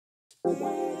Wild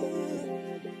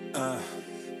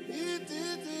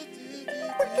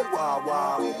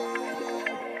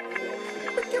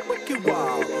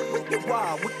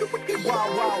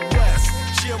West,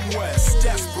 Jim West,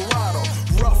 Desperado,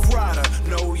 Rough Rider.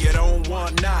 No, you don't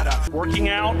want nada. Working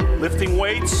out, lifting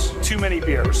weights, too many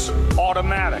beers.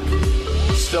 Automatic.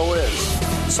 Still is.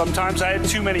 Sometimes I had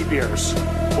too many beers,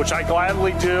 which I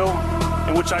gladly do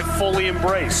and which I fully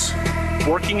embrace.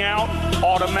 Working out,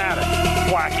 automatic.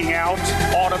 Blacking out,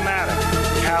 automatic.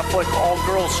 Catholic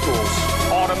all-girls schools,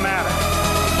 automatic.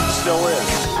 Still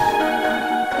is.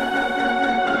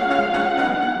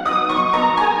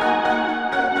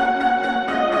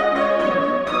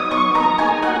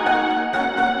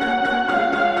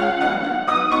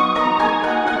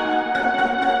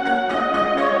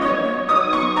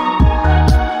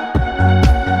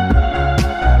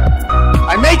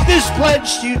 Make this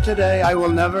pledge to you today. I will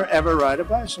never, ever ride a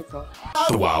bicycle.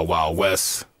 The Wild Wild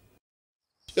West.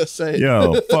 Just say it.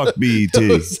 Yo, fuck BET.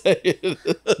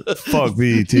 Fuck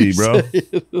BET, bro.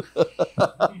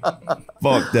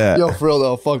 Fuck that. Yo, for real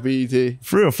though, fuck BET.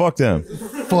 For real, fuck them.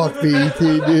 Fuck BET,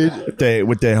 dude.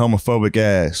 With their homophobic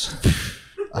ass.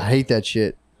 I hate that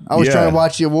shit. I was trying to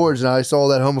watch the awards and I saw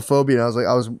that homophobia and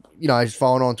I was you know, I was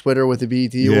following on Twitter with the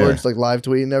BET awards, like live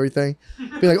tweeting and everything.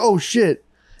 Be like, oh shit.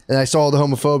 And I saw the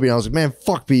homophobia and I was like, man,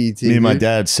 fuck BET. Me and my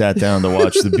dad sat down to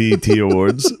watch the BET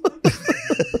awards.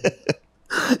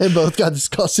 And both got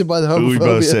disgusted by the homophobia. We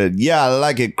both said, yeah, I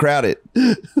like it crowded.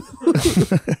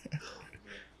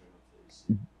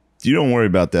 You don't worry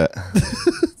about that.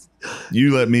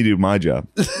 You let me do my job.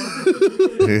 Turn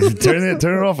it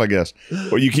off, I guess.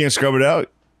 Or you can't scrub it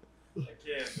out? I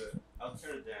can, but I'll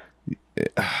turn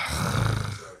it down.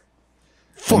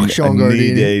 Fuck Shawn Gardini. I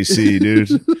need AC, dude.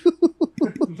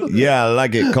 Yeah, I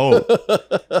like it cold.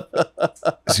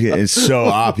 It's so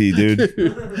oppie, dude.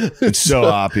 It's so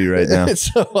oppie right now.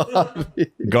 It's so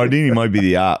oppie. Gardini might be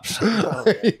the ops.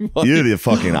 You're the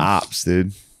fucking ops,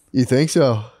 dude. You think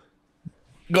so?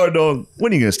 Gardon,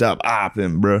 when are you gonna stop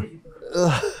opping, bro?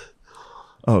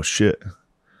 Oh shit.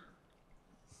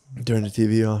 Turn the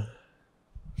TV on.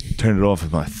 Turn it off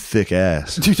with my thick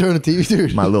ass. Did you turn the TV,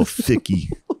 dude? My little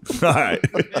thickie. All right.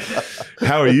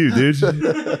 How are you, dude?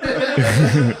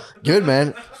 Good,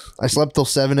 man. I slept till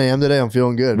 7 a.m. today. I'm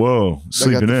feeling good. Whoa,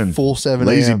 sleeping in. Full 7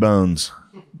 a.m. Lazy bones.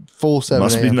 Full 7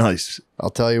 Must a.m. be nice. I'll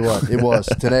tell you what, it was.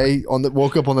 Today,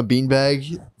 woke up on the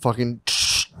beanbag, fucking...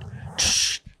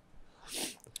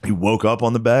 You woke up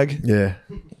on the bag? Yeah.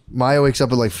 Maya wakes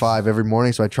up at like 5 every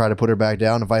morning, so I try to put her back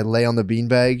down. If I lay on the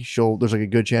beanbag, there's like a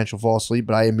good chance she'll fall asleep,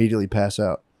 but I immediately pass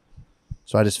out.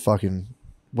 So I just fucking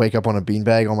wake up on a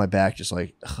beanbag on my back, just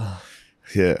like...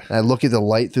 Yeah. And I look at the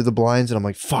light through the blinds, and I'm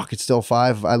like, fuck, it's still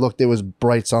 5. I looked, it was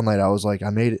bright sunlight. I was like, I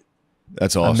made it.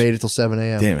 That's awesome. I made it till 7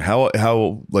 a.m. Damn, how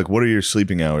like, what are your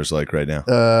sleeping hours like right now?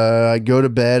 I go to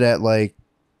bed at like,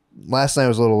 last night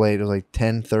was a little late. It was like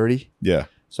 10:30. Yeah.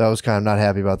 So I was kind of not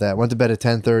happy about that. Went to bed at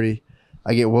 10:30.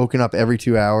 I get woken up every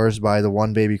 2 hours by the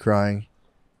one baby crying.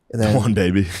 And then one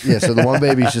baby. Yeah, so the one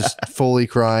baby's just fully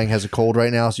crying, has a cold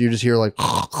right now. So you just hear like,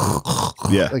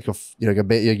 yeah, like a, you know, like a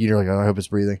bit, you're like, oh, I hope it's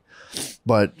breathing.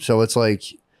 But so it's like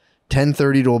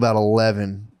 10:30 to about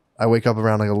 11. I wake up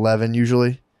around like 11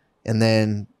 usually. And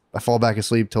then I fall back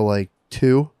asleep till like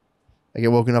 2. I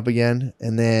get woken up again.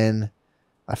 And then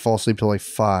I fall asleep till like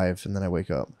 5. And then I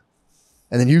wake up.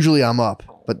 And then usually I'm up.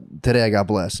 But today I got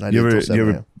blessed. And I did till 7 You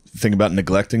ever think about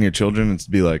neglecting your children and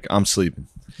to be like, I'm sleeping?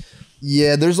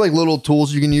 Yeah, there's like little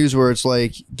tools you can use where it's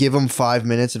like, give them 5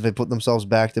 minutes. If they put themselves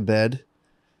back to bed,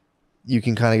 you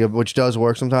can kind of go, which does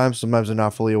work sometimes. Sometimes they're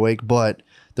not fully awake. But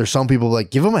there's some people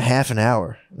like, give them a half an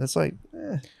hour. That's like,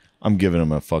 eh. I'm giving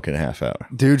them a fucking half hour.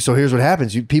 Dude, so here's what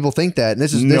happens. People think that. And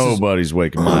this is nobody's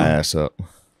waking my ass up.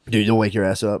 Dude, you'll wake your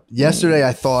ass up. Yesterday,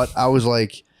 I thought, I was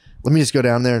like, let me just go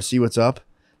down there and see what's up.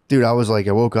 Dude, I was like,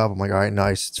 I woke up. I'm like, all right,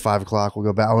 nice. It's 5 o'clock. We'll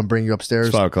go back. I want to bring you upstairs.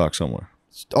 It's 5 o'clock somewhere.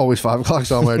 It's always 5 o'clock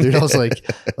somewhere, dude. I was like,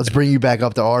 let's bring you back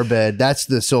up to our bed. That's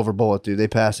the silver bullet, dude. They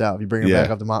pass out. If you bring her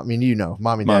back up to mom. I mean, you know,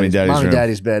 mommy and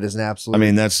daddy's bed is an absolute. I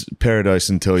mean, that's paradise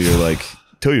until you're like,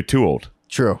 till you're too old.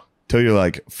 True. Till you're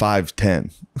like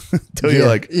 5'10". Till you're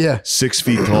like 6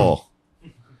 feet tall.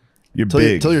 You're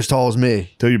big. Till you're as tall as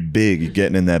me. Till you're big, you're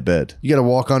getting in that bed. You got to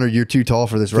walk under. You're too tall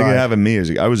for this ride. Think of having me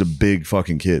as I was a big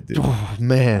fucking kid, dude. Oh,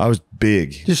 man. I was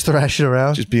big. Just thrashing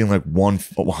around. Just being like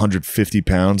 150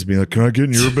 pounds, being like, can I get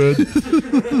in your bed?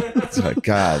 It's like,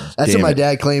 God. That's what my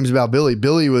dad claims about Billy.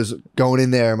 Billy was going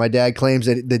in there. My dad claims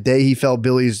that the day he felt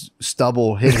Billy's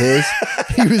stubble hit his,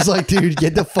 he was like, dude,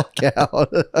 get the fuck out.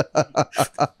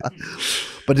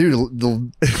 But dude,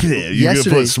 yeah, you gonna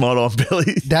put smart on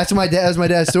Billy? That's my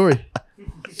dad's story.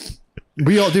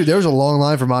 Dude, there was a long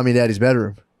line for mommy and daddy's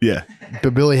bedroom. Yeah.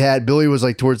 But Billy was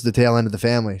like towards the tail end of the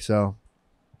family. So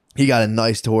he got a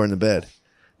nice tour in the bed.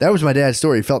 That was my dad's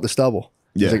story. He felt the stubble.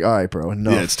 Yeah. He's like, all right, bro.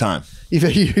 Enough. Yeah, it's time.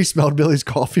 He smelled Billy's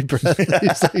coffee breath.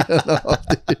 He's like, enough,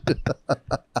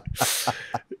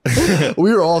 dude.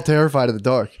 We were all terrified of the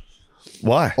dark.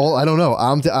 Why? I don't know.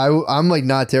 I'm like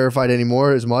not terrified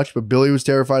anymore as much, but Billy was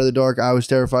terrified of the dark. I was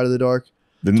terrified of the dark.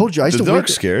 Told you, I used to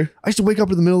dark's scary. I used to wake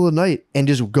up in the middle of the night and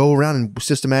just go around and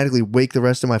systematically wake the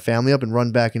rest of my family up and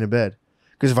run back into bed.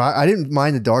 Because if I didn't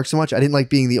mind the dark so much, I didn't like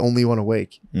being the only one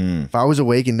awake. If I was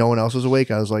awake and no one else was awake,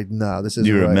 I was like, nah, this isn't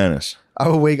You were right. a menace. I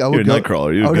would wake. I would You're a go,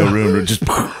 nightcrawler. You would go room to just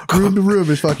room to room.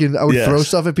 Just fucking. I would Yes. throw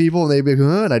stuff at people and they'd be like,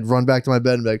 huh? And I'd run back to my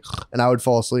bed and be like, and I would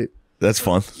fall asleep. That's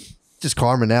fun. Just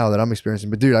karma now that I'm experiencing.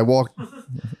 But dude,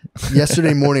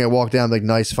 yesterday morning, I walked down like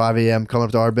nice 5 a.m. coming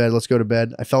up to our bed. Let's go to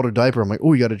bed. I felt her diaper. I'm like,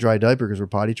 oh, you got a dry diaper because we're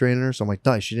potty training her. So I'm like,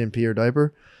 nice. She didn't pee her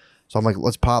diaper. So I'm like,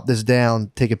 let's pop this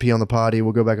down, take a pee on the potty.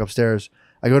 We'll go back upstairs.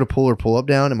 I go to pull her pull up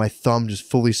down and my thumb just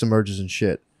fully submerges in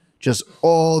shit. Just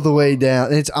all the way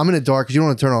down. And I'm in a dark, because you don't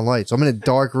want to turn on lights. So I'm in a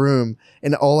dark room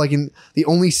and the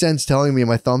only sense telling me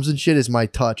my thumbs and shit is my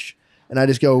touch. And I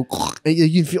just go,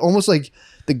 you feel almost like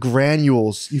the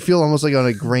granules. You feel almost like on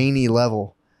a grainy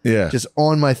level. Yeah. Just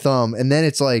on my thumb. And then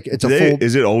it's like, it's a full.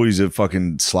 Is it always a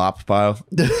fucking slop pile?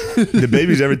 Do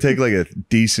babies ever take like a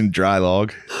decent dry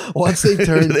log? Once they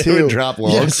turn They two, would drop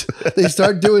logs? yes, they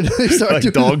start doing Like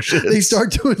dog shits? They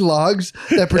start doing logs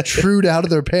that protrude out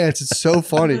of their pants. It's so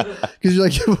funny because you're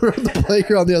like, we were on the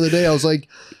playground the other day. I was like,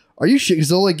 "Are you shit?" Because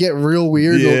they'll like get real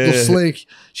weird. They'll slink.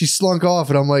 She slunk off,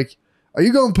 and I'm like, "Are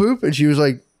you going poop?" And she was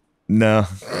like, No.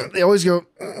 They always go.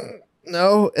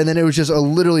 No, and then it was just a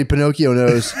literally Pinocchio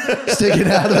nose sticking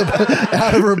out of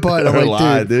her butt. I'm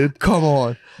like, dude, come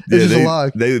on, it's just a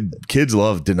lie. Kids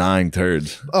love denying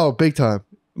turds. Oh, big time.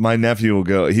 My nephew will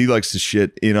go. He likes to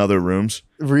shit in other rooms.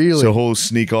 Really? So he'll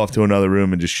sneak off to another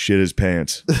room and just shit his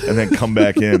pants, and then come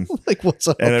back in. Like, what's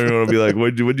up? And everyone will be like,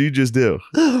 "What did you just do?"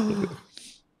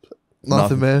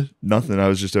 Nothing, man. Nothing. I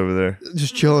was just over there,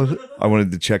 just chilling. I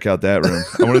wanted to check out that room.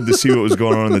 I wanted to see what was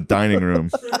going on in the dining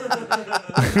room.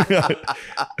 I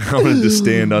wanted to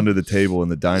stand under the table in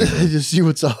the dining room. Just see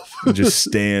what's up. Just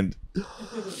stand.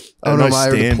 I don't know why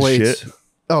stand the plates. shit.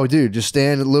 Oh, dude, just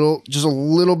stand just a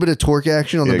little bit of torque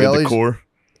action on the Get belly. the core.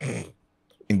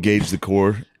 Engage the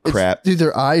core. Crap. Dude,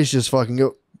 their eyes just fucking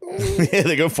go. Yeah,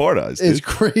 they go fart eyes. Dude. It's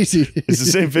crazy. It's the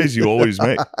same face you always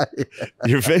make.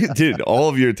 Your face, dude. All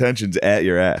of your attention's at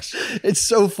your ass. It's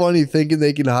so funny thinking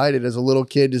they can hide it as a little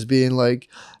kid, just being like,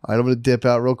 "All right, I'm gonna dip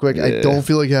out real quick. Yeah. I don't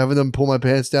feel like having them pull my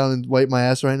pants down and wipe my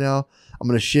ass right now. I'm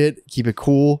gonna shit. Keep it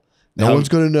cool. No one's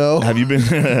gonna know." Have you been?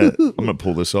 I'm gonna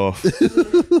pull this off.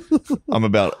 I'm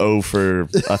about 0 for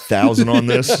 1,000 on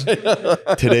this.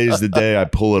 Today's the day I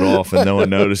pull it off and no one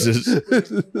notices.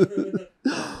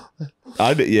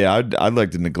 I'd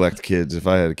like to neglect kids if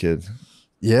I had a kid.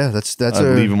 Yeah, that's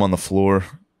I'd leave them on the floor.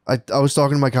 I was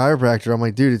talking to my chiropractor. I'm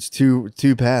like, dude, it's two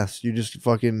paths. You just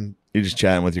fucking. You're just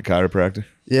chatting with your chiropractor.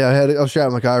 Yeah, I was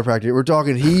chatting with my chiropractor. We're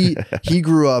talking. He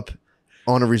grew up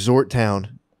on a resort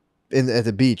town at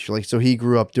the beach. Like, so he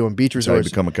grew up doing beach So I resorts.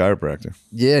 become a chiropractor.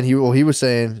 Yeah, and he was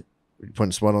saying, "You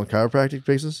putting sweat on chiropractic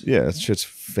fixes?" Yeah, that shit's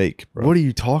fake, bro. What are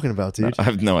you talking about, dude? I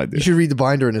have no idea. You should read the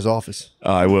binder in his office.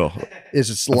 I will. It's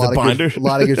just a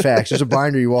lot of good facts. There's a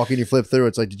binder. You walk in, you flip through.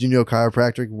 It's like, did you know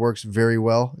chiropractic works very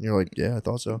well? And you're like, yeah, I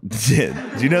thought so. Do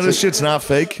you know this shit's not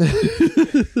fake?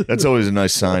 That's always a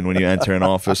nice sign when you enter an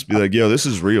office. Be like, yo, this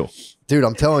is real. Dude,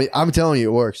 I'm telling you,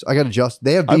 it works. I got to just.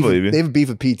 They have beef. I believe you. They have beef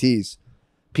with PTs.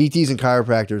 PTs and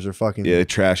chiropractors are fucking. Yeah, they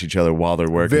trash each other while they're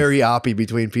working. Very oppie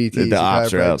between PTs. The and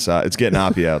ops are chiropractors. outside. It's getting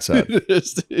oppie outside.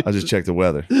 I just checked the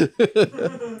weather.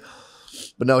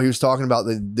 But no, he was talking about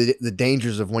the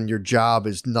dangers of when your job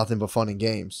is nothing but fun and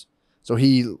games. So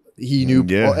he knew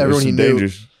everyone he knew.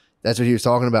 Dangers. That's what he was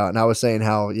talking about. And I was saying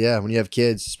how, yeah, when you have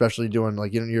kids, especially doing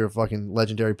like, you're a fucking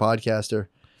legendary podcaster.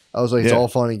 I was like, it's all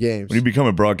fun and games. When you become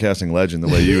a broadcasting legend the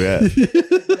way you have,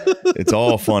 it's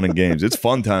all fun and games. It's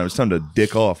fun time. It's time to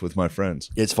dick off with my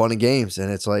friends. It's fun and games. And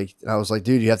it's like, I was like,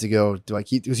 dude, you have to go. Do I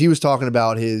keep, because he was talking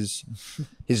about his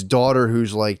daughter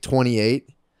who's like 28.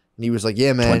 And he was like,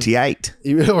 yeah, man. 28.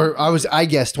 Or I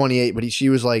guess 28, but she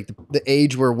was like the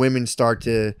age where women start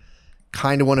to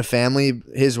kind of want a family,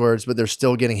 his words, but they're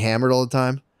still getting hammered all the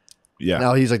time. Yeah.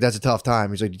 Now he's like, that's a tough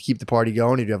time. He's like, you keep the party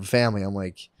going, or you have a family. I'm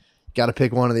like, got to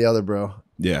pick one or the other, bro.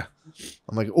 Yeah.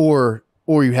 I'm like, or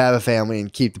you have a family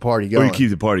and keep the party going. Or you keep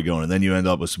the party going, and then you end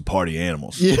up with some party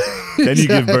animals. Yeah, then you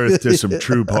give birth to some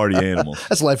true party animals.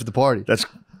 That's life at the party. That's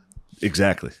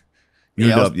exactly.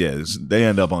 They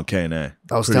end up on K&A.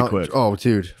 I was pretty telling, quick. oh,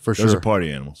 dude, for Those sure, are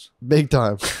party animals. big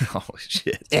time. Holy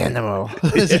shit! Animal.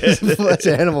 That's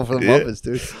an animal for the Muppets,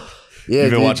 dude. Yeah,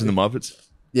 You've been dude. watching the Muppets?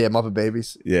 Yeah, Muppet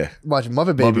Babies. Yeah. Watching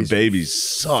Muppet Babies. Muppet Babies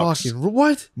sucks. Fucking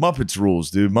what? Muppets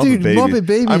rules, dude. Dude, Muppet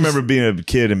Babies. I remember being a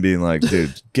kid and being like,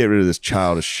 dude, get rid of this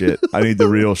childish shit. I need the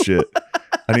real shit.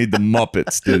 I need the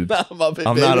Muppets, dude.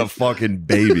 I'm not a fucking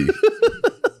baby.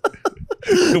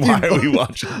 Why are we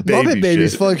watching baby Muppet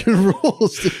Babies shit? fucking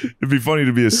rules, dude. It'd be funny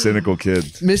to be a cynical kid.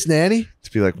 Miss Nanny?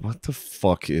 To be like, what the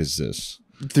fuck is this?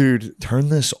 Dude, Turn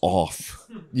this off.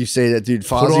 you say that, dude.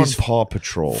 Put on Fozzie's Paw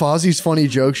Patrol. Fozzie's funny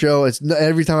joke show. It's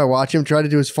every time I watch him try to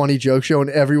do his funny joke show and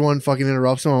everyone fucking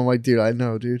interrupts him. I'm like, dude, I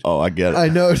know, dude. Oh, I get it. I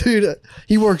know, dude.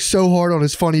 He works so hard on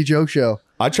his funny joke show.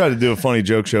 I tried to do a funny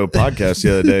joke show podcast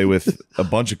the other day with a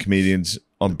bunch of comedians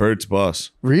on Bert's bus.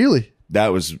 Really? That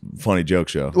was funny joke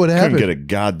show. What happened? Couldn't get a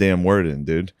goddamn word in,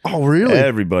 dude. Oh, really?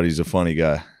 Everybody's a funny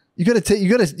guy. You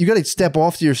gotta step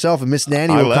off to yourself, and Miss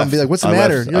Nanny I will come left. and be like, "What's the I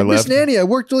matter?" left. You're like, I Miss left. Nanny, I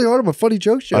worked really hard on my funny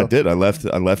joke show. I did. I left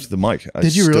the mic. I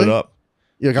Did you stood really? up.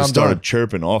 You're like, I I'm started done.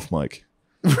 chirping off mic.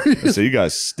 I said, you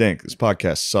guys stink. This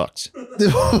podcast sucks.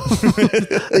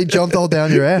 They jumped all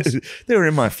down your ass. They were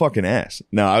in my fucking ass.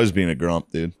 No, I was being a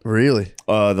grump, dude. Really?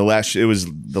 It was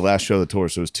the last show of the tour,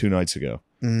 so it was 2 nights ago.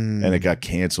 And it got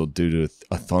canceled due to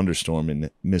a thunderstorm in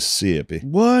Mississippi.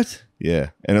 What? Yeah.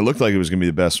 And it looked like it was going to be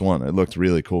the best one. It looked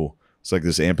really cool. It's like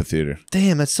this amphitheater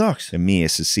Damn, that sucks. in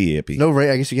Mississippi. No rain.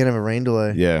 I guess you can't have a rain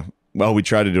delay. Yeah. Well, we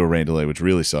tried to do a rain delay, which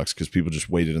really sucks because people just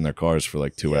waited in their cars for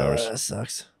like 2 hours. That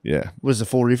sucks. Yeah. Was it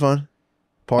full refund?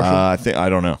 Partial? I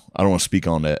don't know. I don't want to speak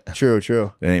on that. True.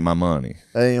 It ain't my money.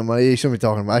 You shouldn't be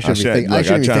talking about. I I shouldn't be thinking. I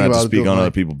try think not to about speak on money.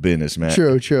 other people's business, man.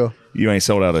 True. You ain't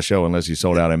sold out a show unless you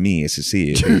sold out at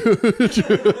Mississippi.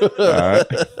 All right.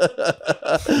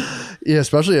 Yeah,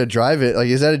 especially a drive-in. Like,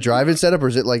 is that a drive-in setup or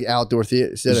is it like outdoor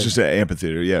theater setup? It's just an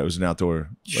amphitheater. Yeah, it was an outdoor,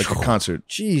 like a concert.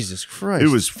 Jesus Christ. It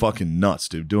was fucking nuts,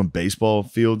 dude. Doing baseball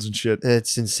fields and shit.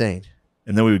 It's insane.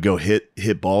 And then we would go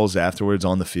hit balls afterwards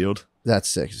on the field. That's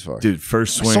sick as fuck. Dude,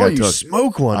 first I swing saw I you took.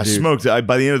 smoke one, I dude. smoked.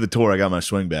 By the end of the tour, I got my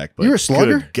swing back. But You're a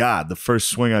slugger? good God, the first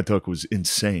swing I took was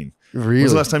insane. Really?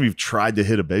 When's the last time you've tried to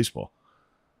hit a baseball?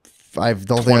 I don't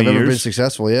think 20 I've ever been years?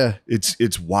 successful. Yeah.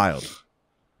 It's wild.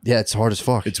 Yeah, it's hard as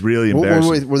fuck. It's really What-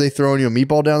 embarrassing. were they throwing you a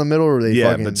meatball down the middle or were they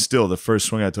Yeah, fucking... but still, the first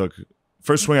swing I took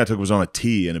was on a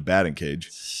tee in a batting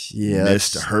cage. Yeah,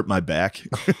 Missed, that's- hurt my back.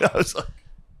 I was like,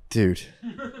 dude,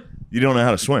 you don't know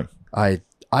how to swing.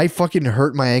 I fucking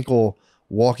hurt my ankle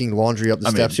walking laundry up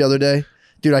the steps the other day.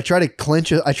 Dude, I try to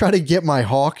clinch it. I try to get my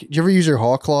hawk. Did you ever use your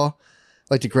hawk claw?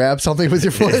 Like to grab something with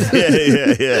your foot?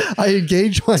 Yeah. I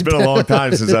engage my It's been a long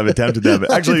time since I've attempted that.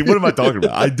 But actually, what am I talking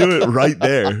about? I do it right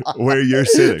there where you're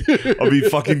sitting.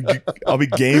 I'll be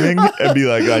gaming and be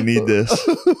like, I need this.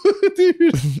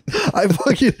 Dude,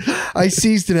 I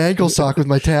seized an ankle sock with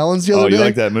my talons the other Oh, day. you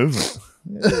like that movement?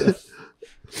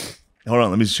 Hold on,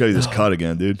 let me show you this cut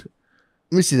again, dude.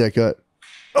 Let me see that cut.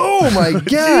 Oh my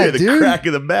god, Yeah, the dude! crack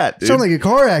of the bat, dude. Sound like a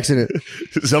car accident.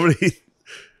 Somebody.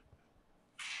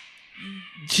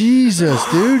 Jesus,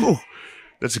 dude.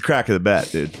 That's a crack of the bat,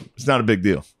 dude. It's not a big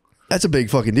deal. That's a big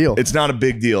fucking deal. It's not a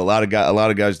big deal. A lot of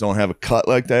guys don't have a cut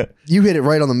like that. You hit it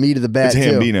right on the meat of the bat, It's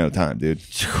too. Hambino time, dude.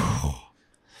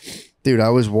 Dude, I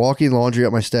was walking laundry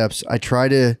up my steps. I tried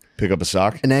to Pick up a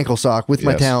sock. an ankle sock with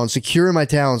my Yes. talons, securing my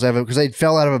talons. Because I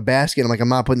fell out of a basket. I'm like, I'm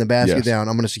not putting the basket Yes. down.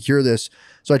 I'm going to secure this.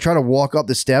 So I try to walk up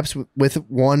the steps with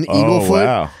one eagle foot.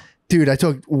 Wow. Dude, I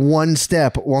took one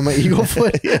step on my eagle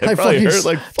foot. Yeah, it I probably fucking hurt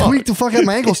like fuck. tweaked the fuck out.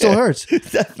 My ankle still hurts. I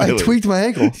Definitely. tweaked my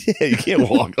ankle. Yeah, you can't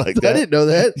walk like that. I didn't know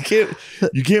that.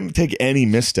 You can't take any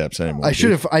missteps anymore. I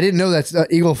should have. I didn't know that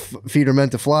eagle feet are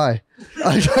meant to fly.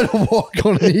 I tried to walk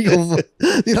on an eagle.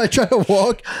 Dude, I tried to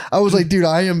walk. I was like, dude,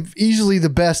 I am easily the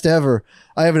best ever.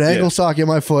 I have an ankle sock in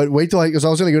my foot. Wait till because I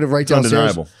was going to go right downstairs.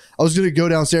 undeniable. I was going to go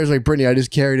downstairs like Brittany. I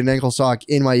just carried an ankle sock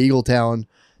in my eagle talon.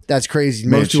 That's crazy.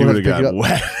 Man, Most she people would have have to pick it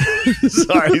got up. wet.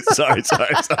 sorry.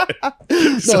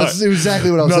 No, it's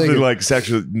exactly what I was Nothing thinking. like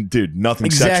sexual, dude. Nothing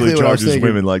Exactly sexually what I was charges thinking.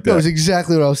 women like No, that. it's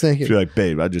exactly what I was thinking. She'd be like,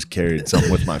 babe, I just carried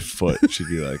something with my foot. She'd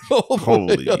be like, Oh my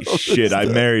holy God, shit, I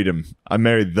married him. I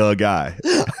married the guy.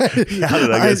 How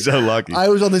did I get so lucky? I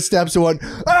was on the steps and went,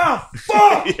 ah,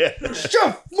 fuck,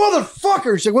 shut,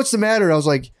 motherfucker. She's like, what's the matter? And I was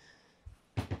like,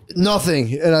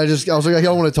 nothing. And I was like, I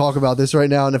don't want to talk about this right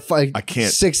now. And if I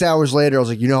can't. 6 hours later, I was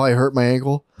like, you know how I hurt my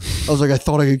ankle? I was like, I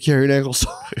thought I could carry an ankle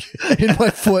sock in my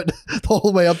foot the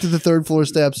whole way up to the 3rd floor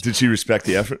steps. Did she respect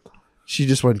the effort? She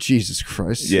just went, Jesus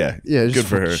Christ. Yeah. Just Good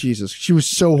for went, her. Jesus. She was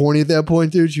so horny at that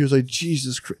point, dude. She was like,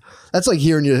 Jesus Christ. That's like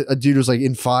hearing a dude was like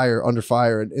under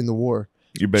fire in the war.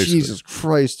 You basically. Jesus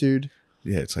Christ, dude.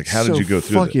 Yeah, it's like, how did you go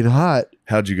through fucking hot.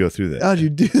 How'd you go through that? How'd you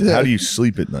do that? How do you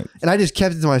sleep at night? And I just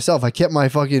kept it to myself. I kept my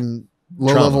fucking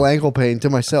low-level ankle pain to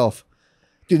myself.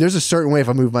 Dude, there's a certain way if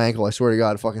I move my ankle, I swear to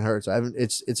God, it fucking hurts. I haven't.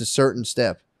 It's a certain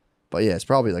step. But yeah, it's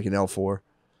probably like an L4.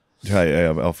 Yeah,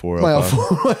 L4, My L5.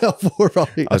 L4, my L4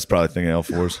 probably. I was probably thinking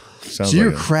L4s. Sounds So you're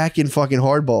like cracking fucking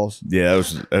hardballs. Yeah,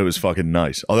 it was fucking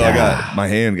nice. Although I got my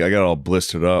hand, I got all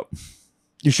blistered up.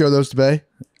 You show those to Bay?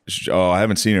 Oh, I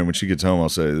haven't seen her. When she gets home, I'll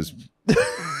say this.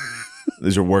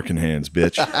 These are working hands,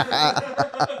 bitch.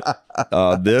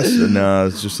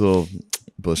 It's just a little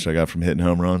blister I got from hitting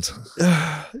home runs.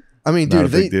 I mean, Not dude, a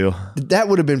big deal. That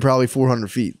would have been probably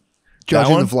 400 feet.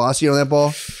 Judging the velocity on that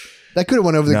ball, that could have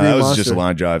went over the green that was monster. just a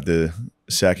line drive to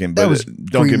second. That But was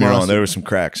don't green get me wrong, monster. there were some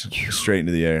cracks straight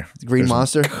into the air. The green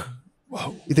monster?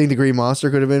 Whoa. You think the green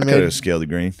monster could have been Could made? have scaled the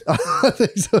green. I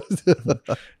think so too.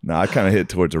 No, I kind of hit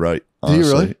towards the right. Do you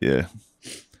Honestly. really? Yeah.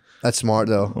 That's smart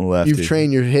though. Lefty. You've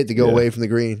trained your hit to go Yeah. away from the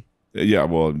green. Yeah,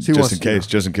 well, So just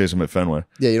in case I'm at Fenway.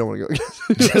 Yeah, you don't want to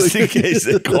go. Just in case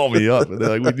they call me up and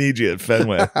they're like, "We need you at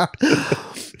Fenway."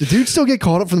 Do dudes still get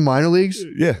called up from the minor leagues?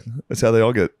 Yeah, that's how they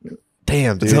all get.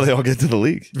 Damn, dude. That's how they all get to the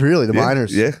league. Really, the Yeah,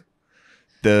 minors? Yeah.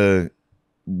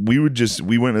 We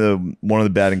went to one of the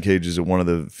batting cages at one of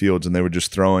the fields, and they were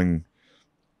just throwing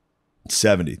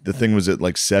 70. The thing was at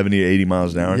like 70, 80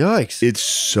 miles an hour. Yikes! It's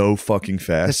so fucking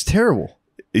fast. That's terrible,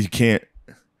 You can't.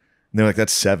 And they're like,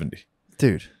 that's 70.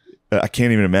 dude. I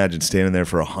can't even imagine standing there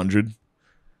for 100.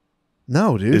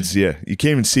 No, dude. It's you can't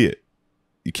even see it.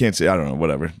 You can't see. I don't know.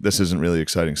 Whatever. This isn't really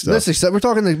exciting stuff. We're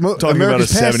talking Talking America's about a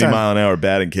 70 pastime. mile an hour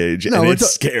batting cage, No, and we're it's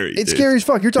scary. It's dude. scary as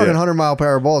fuck. You're talking Yeah.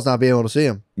 100-mile-per-hour balls, not being able to see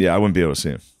them. Yeah, I wouldn't be able to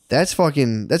see him.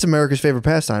 That's America's favorite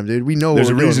pastime, dude. We know There's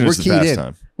what a we're reason doing. We're it's the keyed pastime.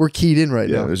 in. We're keyed in right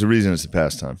Yeah, now. there's a reason it's the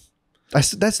pastime.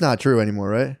 That's not true anymore,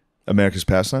 right? America's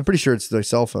pastime? Pretty sure it's the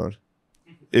cell phone.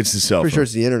 It's the cell phone. Pretty sure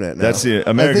it's the internet now. That's the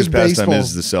America's think pastime baseball-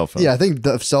 is the cell phone. Yeah, I think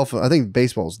the cell phone. I think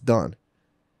baseball's done.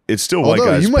 It's still white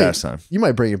guys' pastime. You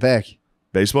might bring it back.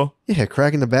 Baseball? Yeah,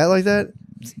 cracking the bat like that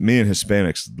Me and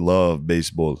Hispanics love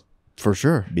baseball. for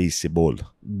sure. Baseball.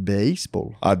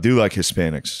 Baseball. I do like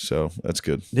Hispanics, so that's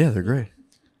good. Yeah, they're great.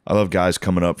 I love guys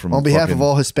coming up from On behalf fucking- of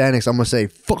all Hispanics, I'm gonna say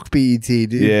fuck BET,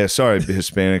 dude. Yeah, sorry,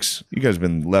 Hispanics. You guys have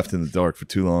been left in the dark for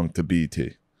too long to BET.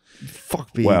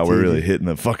 Fuck BET. Wow, we're really dude. hitting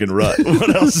the fucking rut.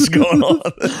 What else is going on?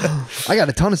 I got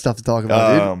a ton of stuff to talk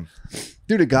about,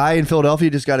 dude. A guy in Philadelphia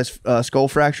just got his skull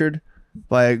fractured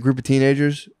by a group of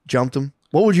teenagers. Jumped him.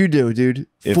 What would you do, dude?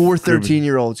 If 4 group-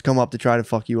 13-year-olds come up to try to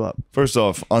fuck you up. First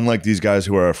off, unlike these guys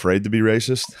who are afraid to be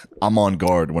racist, I'm on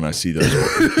guard when I see those.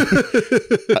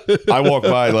 I walk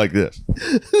by like this.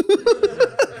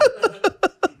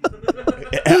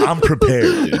 I'm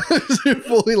prepared, dude. You're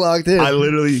fully locked in. I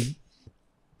literally,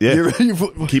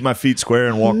 keep my feet square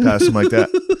and walk past them like that.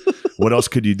 What else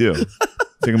could you do? Think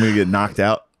I'm gonna get knocked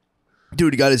out?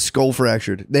 Dude, he got his skull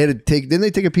fractured. They had to take. Didn't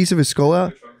they take a piece of his skull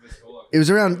out? It was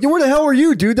around. Where the hell were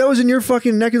you, dude? That was in your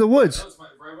fucking neck of the woods.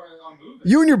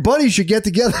 You and your buddies should get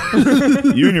together.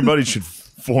 You and your buddies should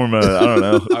form a, I don't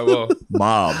know, I will.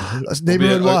 mob. That's Be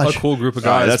neighborhood a watch. cool group of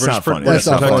All right, guys. that's We're not just funny. we're That's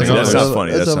just not funny. protecting That's others.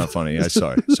 not funny. That's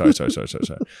not funny. I'm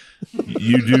sorry.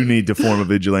 You do need to form a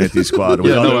vigilante squad with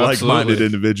Yeah, no, other like-minded absolutely.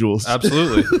 individuals.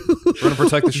 Absolutely. We're going to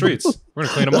protect the streets. We're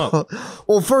going to clean them up.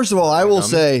 Well, first of all, I will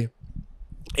say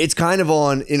it's kind of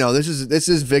on. This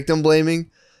is victim blaming,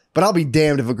 but I'll be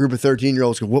damned if a group of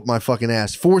 13-year-olds can whoop my fucking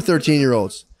ass. 4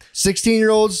 13-year-olds,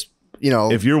 16-year-olds.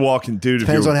 If you're walking, dude,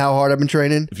 Depends on how hard I've been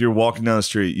training. if you're walking down the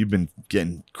street, you've been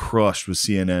getting crushed with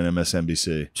CNN,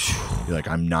 MSNBC. You're like,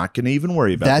 I'm not going to even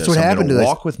worry about That's this. what I'm happened gonna to this.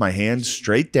 walk with my hands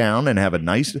straight down and have a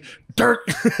nice Dirk.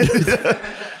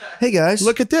 Hey guys,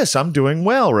 Look at this. I'm doing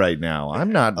well right now.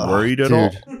 I'm not worried at all.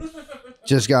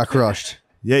 just got crushed.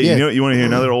 Yeah, Yeah. you want to hear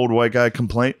another old white guy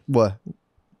complaint? What?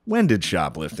 When did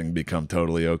shoplifting become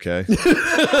totally okay?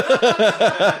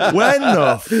 When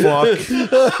the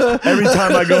fuck? Every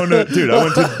time I go into, dude,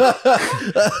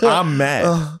 I'm mad.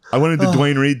 I went into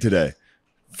Dwayne Reed today.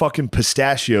 Fucking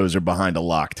pistachios are behind a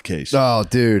locked case. Oh,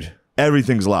 dude,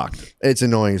 Everything's locked. it's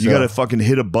annoying. You got to fucking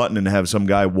hit a button and have some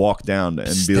guy walk down and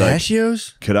be like,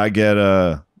 pistachios. could I get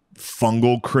a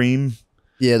fungal cream?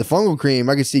 Yeah, the fungal cream.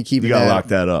 I can see keeping You got to that. lock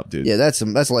that up, dude. Yeah, that's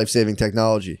life-saving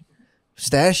technology.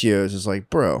 Pistachios is like,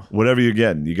 bro, Whatever you're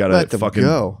getting, you got let to them fucking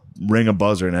go. ring a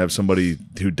buzzer and have somebody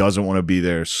who doesn't want to be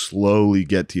there slowly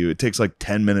get to you. It takes like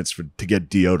 10 minutes to get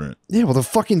deodorant. Yeah, well, the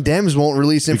fucking Dems won't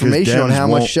release Because information on Dems how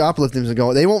much won't- shoplifting is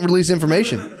going. They won't release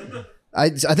information. I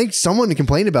think someone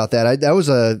complained about that. That was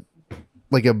a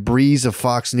breeze of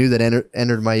Fox News that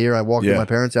entered my ear. I walked Yeah. to my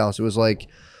parents' house. It was like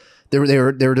they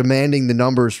were demanding the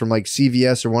numbers from like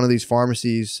CVS or one of these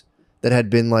pharmacies that had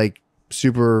been like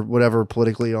super whatever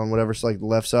politically on whatever's like the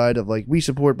left side of like, we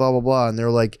support blah, blah, blah. And they're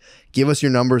like, give us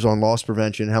your numbers on loss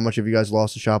prevention. How much have you guys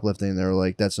lost to shoplifting? And they're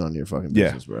like, that's none of your fucking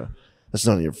business, bro. That's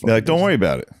none of your fucking They're like, don't business. worry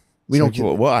about it. We don't care.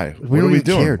 Well, why? We What don't are we even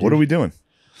doing? care, What dude. are we doing?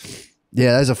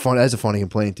 Yeah, that's a funny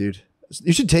complaint, dude.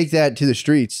 You should take that to the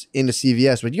streets into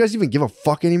CVS. But you guys even give a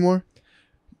fuck anymore?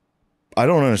 I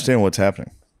don't understand what's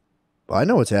happening. I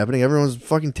know what's happening. Everyone's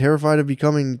fucking terrified of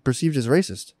becoming perceived as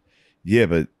racist. Yeah,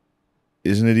 but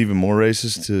isn't it even more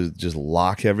racist to just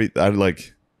lock I'd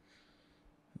like.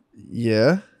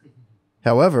 Yeah.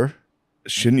 However,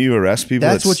 shouldn't you arrest people?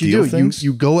 that's that what you steal do. Things?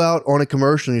 You go out on a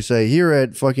commercial and you say, here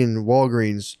at fucking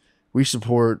Walgreens, we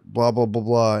support blah, blah, blah,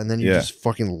 blah. And then you just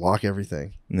fucking lock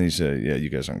everything. And then you say, yeah, you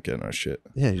guys aren't getting our shit.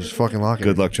 Yeah, you just fucking lock it.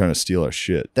 Good luck trying to steal our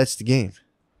shit. That's the game.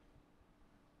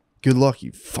 Good luck,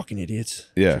 you fucking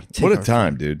idiots. Yeah. Take What a our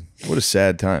time, dude. What a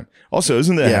sad time. Also,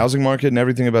 isn't the housing market and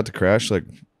everything about to crash like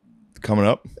coming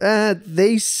up?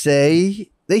 They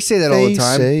say that all the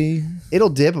time. It'll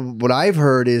dip. What I've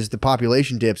heard is the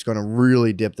population dip's going to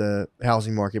really dip the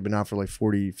housing market, but not for like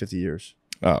 40, 50 years.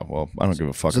 Oh, well, I don't give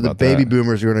a fuck So the about baby that.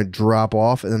 boomers are going to drop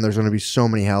off, and then there's going to be so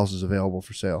many houses available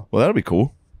for sale. Well, that'll be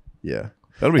cool. Yeah.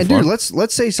 That'll be And fun. dude,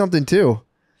 let's say something too.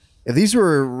 If these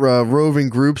were roving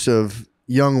groups of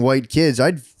young white kids,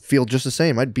 I'd feel just the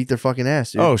same. I'd beat their fucking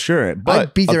ass, dude. Oh, sure. But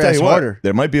I'd beat I'll their tell ass you what, harder.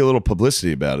 there might be a little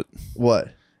publicity about it. What?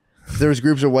 If there was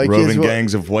groups of white Roving kids.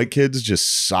 gangs of white kids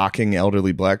just socking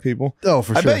elderly black people. Oh,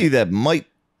 for I sure. bet you that might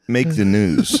make the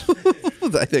news.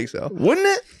 I think so. Wouldn't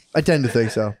it? I tend to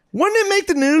think so. Wouldn't it make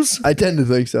the news? I tend to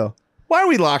think so. Why are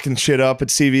we locking shit up at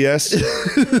CVS?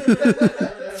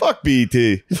 Fuck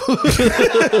BT.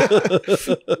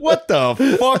 What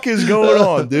the fuck is going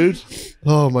on, dude?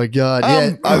 Oh my god.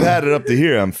 Yeah. I've had it up to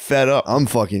here. I'm fed up. I'm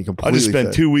fucking I completely just spent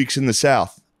fed. 2 weeks in the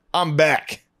South. I'm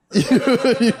back.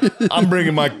 I'm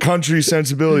bringing my country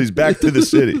sensibilities back to the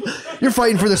city. You're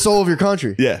fighting for the soul of your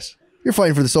country. Yes. You're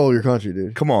fighting for the soul of your country,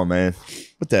 dude. Come on, man.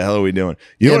 What the hell are we doing?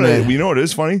 You Yeah, know what? man. You know what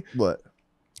is funny? What?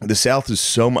 The South is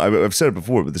so much. I've said it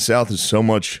before, but the South is so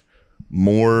much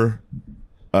more.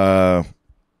 What's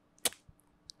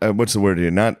the word here?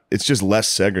 Not. It's just less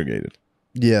segregated.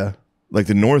 Yeah. Like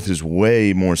the North is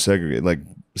way more segregated. Like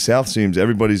South seems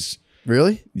everybody's.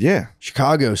 Really? Yeah.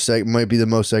 Chicago might be the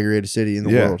most segregated city in the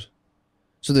world.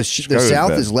 So the Chicago's South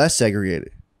bad. is less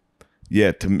segregated.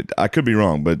 Yeah. To me, I could be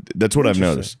wrong, but that's what I've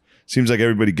noticed. Seems like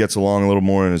everybody gets along a little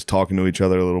more and is talking to each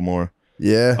other a little more.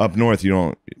 Yeah. Up north, you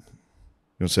don't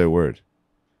say a word.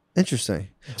 Interesting.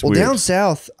 It's Well, weird. down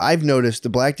south, I've noticed the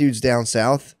black dudes down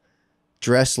south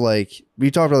dress like,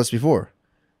 we talked about this before.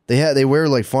 They wear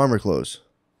like farmer clothes.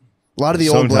 A lot of the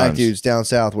old black Sometimes. dudes down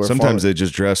south wear Sometimes farmer. they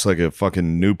just dress like a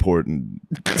fucking Newport and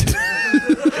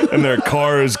and their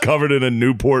car is covered in a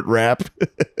Newport wrap.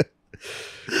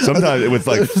 Sometimes with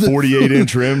like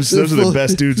 48-inch rims. Those are the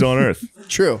best dudes on earth.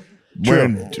 True.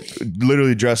 Wearing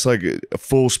literally dressed like a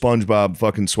full SpongeBob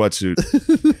fucking sweatsuit.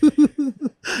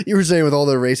 You were saying with all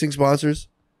their racing sponsors?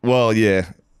 Well,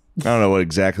 yeah. I don't know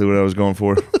exactly what I was going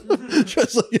for.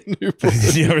 Dress like a Newport.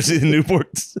 You ever see the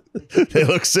Newports? They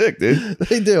look sick, dude.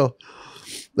 They do.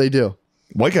 They do.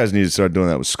 White guys need to start doing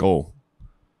that with Skull.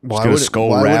 Just Why get a would Skull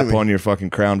why wrap wouldn't we? on your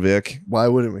fucking Crown Vic. Why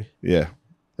wouldn't we? Yeah.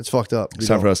 It's fucked up. It's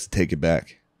time for us to take it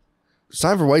back. It's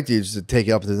time for white dudes to take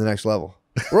it up to the next level.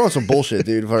 We're on some bullshit,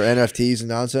 dude, for NFTs and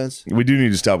nonsense. We do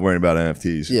need to stop worrying about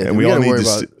NFTs. Yeah, and dude, we we all gotta need worry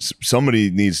to. about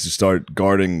Somebody needs to start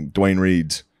guarding Dwayne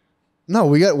Reed's. No,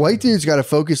 white dudes got to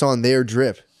focus on their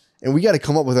drip, and we got to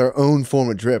come up with our own form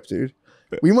of drip, dude.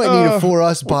 We might need a for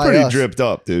us We're by pretty us. dripped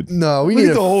up, dude. No, we Look need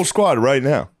at a the whole squad right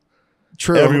now.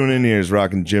 True. Everyone in here is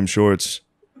rocking gym shorts.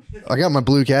 I got my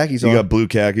blue khakis You on. got blue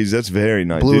khakis. That's very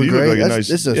nice. Blue dude, and you gray. look like a nice.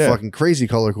 This is a fucking crazy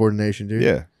color coordination, dude.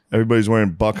 Yeah. Everybody's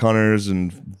wearing buck hunters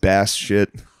and bass shit.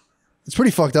 It's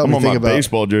pretty fucked up I'm when on you my think about it.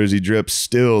 baseball jersey drip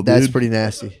still, dude. That's pretty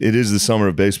nasty. It is the summer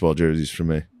of baseball jerseys for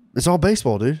me. It's all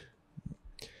baseball, dude.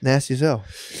 Nasty as hell.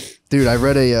 Dude, I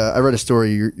read a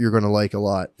story you're going to like a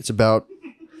lot. It's about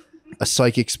a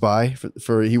psychic spy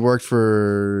for he worked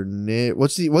for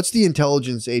what's the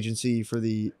intelligence agency for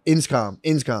the INSCOM.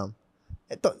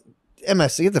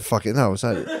 MS, get the fucking no, it's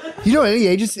not it. You know any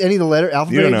agency, any of the letter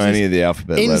alphabet? You don't know agencies? any of the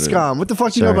alphabet letters. INSCOM. What the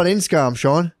fuck do you know about INSCOM,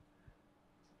 Sean?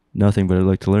 Nothing, but I'd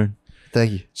like to learn.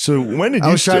 Thank you. So when did I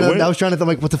you was trying to think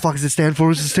like, what the fuck does it stand for?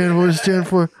 What does it stand for? What does it stand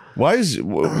for? Why is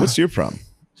what's your problem?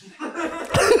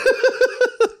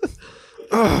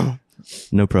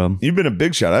 No problem. You've been a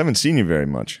big shot. I haven't seen you very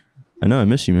much. I know. I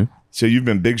miss you, man. So you've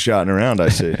been big shotting around, I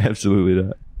see. Absolutely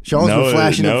not.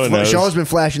 Sean's No, Sean's been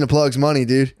flashing the plugs money,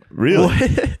 dude. Really?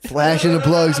 Flashing the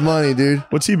plugs money, dude.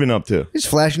 What's he been up to? He's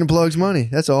flashing the plugs money.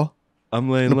 That's all. I'm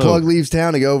laying The low. plug leaves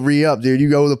town to go re-up, dude. You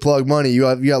go with the plug money. You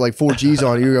got like 4 G's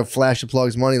on it. You go flash the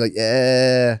plug's money. Like,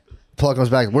 yeah. Plug comes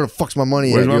back. Where the fuck's my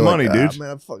money? Where's at? my You're money, like, dude?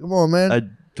 Man, come on, man. I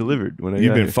delivered when I You've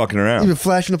got been here. fucking You've around. been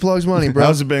flashing the plug's money, bro.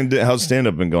 How's it been? How's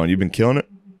stand-up been going? You've been killing it?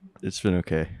 It's been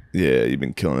okay. Yeah, you've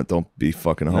been killing it. Don't be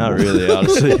fucking humble. Not really,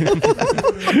 honestly.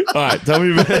 All right, tell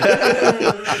me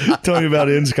about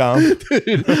Inscom.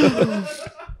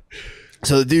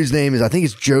 So the dude's name is, I think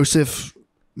it's Joseph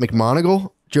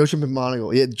McMonigal. Joseph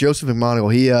McMonigal. Yeah, Joseph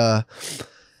McMonigal.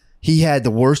 He had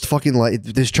the worst fucking life.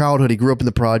 This childhood, he grew up in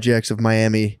the projects of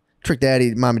Miami. Trick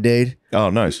Daddy, Mom and Dade. Oh,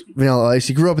 nice. Vanilla Ice.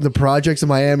 He grew up in the projects of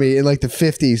Miami in like the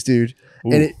 50s, dude.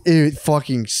 Ooh. And it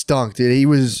fucking stunk, dude. He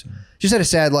was just had a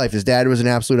sad life. His dad was an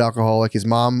absolute alcoholic. His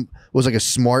mom was like a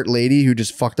smart lady who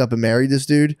just fucked up and married this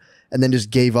dude and then just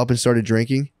gave up and started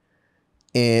drinking.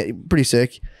 And pretty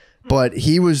sick. But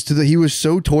he was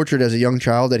so tortured as a young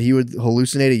child that he would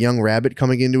hallucinate a young rabbit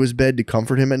coming into his bed to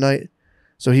comfort him at night.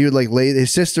 So he would like lay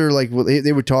his sister, like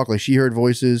they would talk, like she heard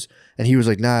voices and he was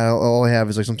like, nah, all I have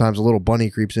is like sometimes a little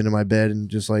bunny creeps into my bed and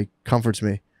just like comforts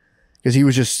me.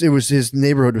 Because his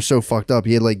neighborhood was so fucked up.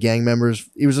 He had like gang members.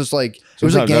 He was just like, it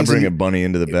was like Sometimes I gangs. bring a bunny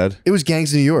into the bed It was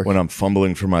gangs in New York. when I'm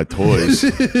fumbling for my toys.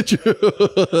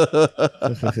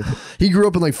 He grew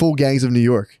up in like full gangs of New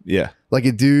York. Yeah. Like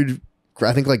a dude,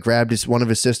 I think like grabbed one of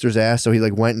his sister's ass. So he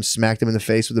like went and smacked him in the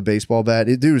face with a baseball bat.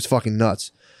 The dude was fucking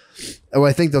nuts. Oh,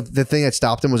 I think the thing that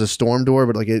stopped him was a storm door,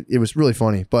 but like it was really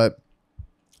funny. But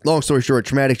long story short,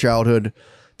 traumatic childhood,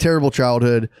 terrible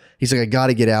childhood. He's like, I got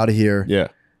to get out of here. Yeah.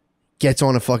 Gets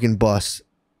on a fucking bus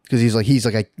because he's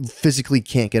like, I physically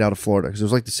can't get out of Florida because it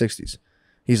was like the 60s.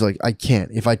 He's like, I can't.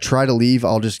 If I try to leave,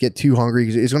 I'll just get too hungry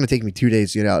because it's going to take me 2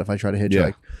 days to get out if I try to hitchhike.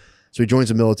 Yeah. So he joins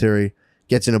the military,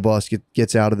 gets in a bus,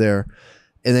 gets out of there,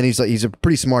 and then he's a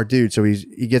pretty smart dude. So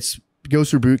he goes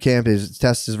through boot camp. His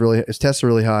tests are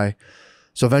really high.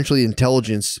 So eventually,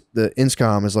 intelligence, the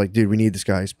INSCOM is like, dude, we need this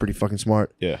guy. He's pretty fucking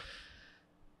smart. Yeah.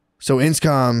 So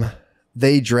INSCOM,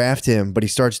 they draft him, but he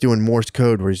starts doing Morse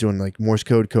code where he's doing like Morse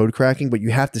code cracking, but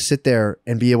you have to sit there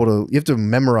and be able to, you have to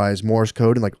memorize Morse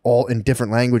code in like all in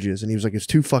different languages. And he was like, it's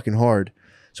too fucking hard.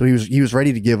 So he was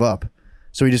ready to give up.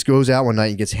 So he just goes out one night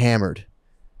and gets hammered. And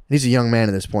he's a young man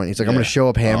at this point. He's like, I'm going to show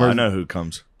up hammered. Oh, I know who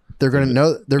comes. They're going to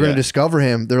know, they're going to discover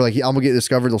him. They're like, I'm going to get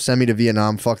discovered. They'll send me to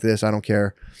Vietnam. Fuck this. I don't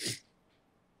care.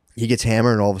 He gets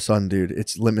hammered and all of a sudden, dude,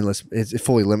 it's limitless. It's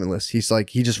fully limitless. He's like,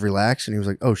 he just relaxed and he was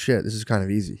like, oh shit, this is kind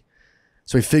of easy.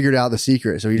 So he figured out the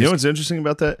secret. So he You know what's interesting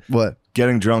about that? What?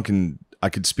 Getting drunk, and I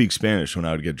could speak Spanish when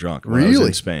I would get drunk. When I Really? was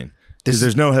in Spain. Because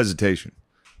there's no hesitation.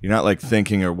 You're not like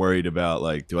thinking or worried about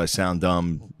like, do I sound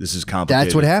dumb? This is complicated.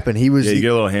 That's what happened. He was, Yeah, you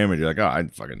get a little hammered. You're like, oh, I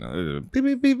fucking know. Beep,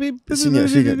 beep, beep, beep,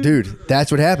 beep, dude,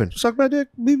 that's what happened. Suck my dick.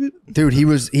 Beep, beep. Dude,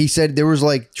 he said there was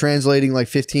like translating like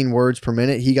 15 words per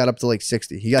minute. He got up to like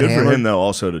 60. He got Good hammered. for him though,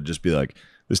 also to just be like,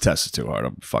 this test is too hard.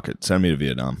 Fuck it. Send me to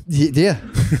Vietnam. Yeah.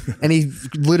 And he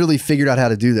literally figured out how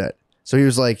to do that. So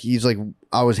he's like,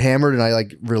 I was hammered and I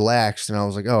like relaxed and I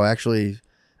was like, oh, actually,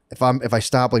 if I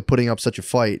stop like putting up such a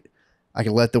fight, I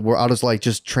can let the word, I'll just like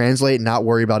just translate and not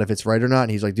worry about if it's right or not.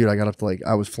 And he's like, dude, I got up to like,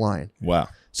 I was flying. Wow.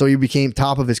 So he became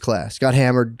top of his class, got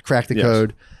hammered, cracked the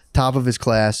code, top of his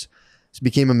class,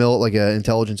 became an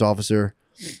intelligence officer.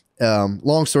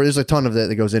 Long story, there's a ton of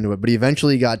that goes into it, but he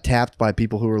eventually got tapped by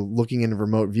people who were looking into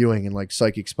remote viewing and like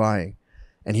psychic spying.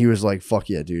 And he was like, fuck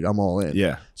yeah, dude, I'm all in.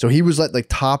 Yeah. So he was like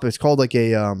top, it's called like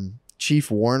a chief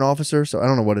warrant officer. So I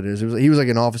don't know what it is. He was like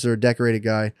an officer, a decorated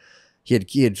guy. He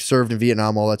had served in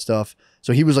Vietnam, all that stuff.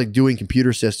 So he was like doing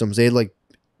computer systems. They had like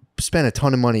spent a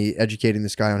ton of money educating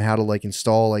this guy on how to like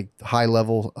install like high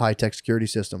level, high tech security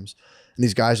systems. And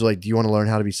these guys were like, do you want to learn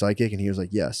how to be psychic? And he was like,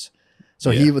 yes. So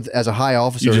he was, as a high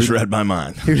officer, You just read my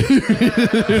mind. who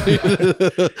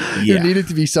needed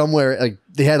to be somewhere, like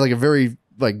they had like a very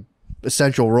like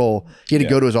essential role. He had to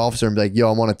go to his officer and be like,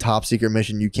 yo, I'm on a top secret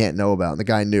mission you can't know about. And the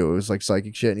guy knew it was like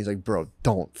psychic shit. And he's like, bro,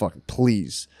 don't fucking,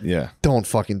 please. Yeah. Don't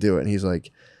fucking do it. And he's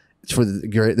like, it's for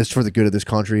the good of this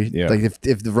country. Yeah. Like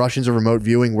if the Russians are remote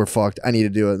viewing, we're fucked. I need to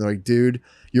do it. And they're like, dude,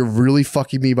 you're really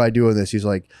fucking me by doing this. He's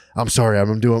like, I'm sorry,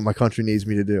 I'm doing what my country needs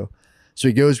me to do. So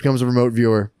he goes, becomes a remote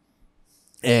viewer.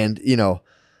 And, you know,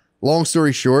 long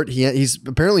story short, he's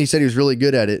apparently he said he was really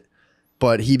good at it,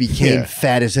 but he became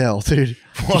fat as hell, dude.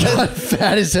 He got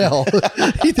fat as hell.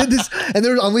 He did this, and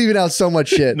I'm leaving out so much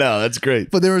shit. No, that's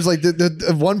great. But there was like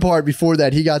the one part before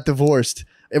that he got divorced.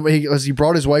 He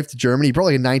brought his wife to Germany. He brought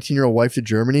like a 19-year-old wife to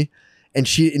Germany, and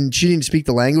she didn't speak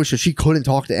the language, so she couldn't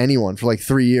talk to anyone for like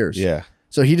 3 years. Yeah.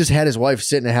 So he just had his wife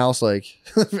sit in a house like,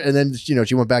 and then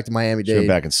she went back to Miami-Dade. She went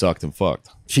back and sucked and fucked.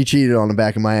 She cheated on him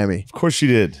back in Miami. Of course she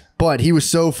did. But he was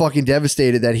so fucking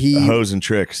devastated that he Hoes and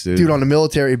tricks, dude. dude on the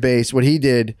military base. What he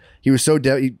did, he was so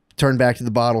he turned back to the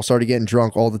bottle, started getting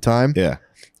drunk all the time. Yeah.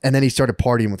 And then he started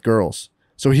partying with girls.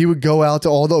 So he would go out to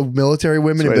all the military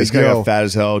women and be this like, guy yo, got fat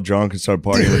as hell, drunk, and started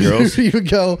partying with girls. he would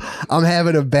go, I'm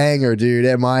having a banger, dude.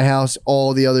 At my house,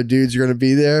 all the other dudes are going to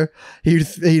be there. He'd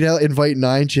invite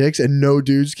 9 chicks and no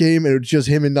dudes came, and it was just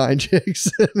him and 9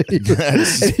 chicks.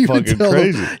 That's fucking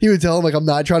crazy. He would tell them, like, I'm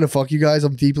not trying to fuck you guys.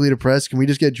 I'm deeply depressed. Can we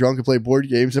just get drunk and play board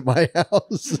games at my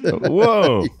house?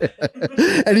 Whoa.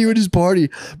 Yeah. And he would just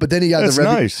party. But then he got That's the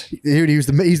nice. Dude, he's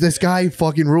this guy who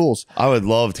fucking rules. I would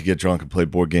love to get drunk and play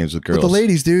board games with girls. With the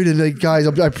ladies, dude, and like, guys,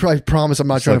 I promise I'm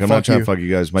not trying to fuck you. I'm not trying to fuck you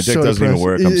guys. My dick So doesn't even depressed.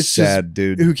 work. I'm It's sad, just,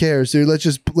 dude. Who cares, dude? Let's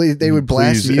just play. They would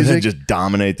blast Please, and music. then just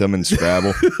dominate them in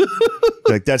Scrabble.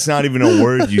 Like, that's not even a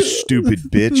word, you stupid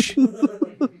bitch.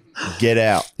 Get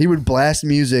out. He would blast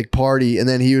music, party, and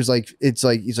then he was like, he's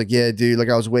like, yeah, dude, like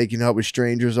I was waking up with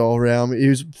strangers all around me. He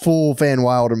was full Van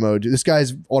Wilder mode. This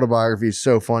guy's autobiography is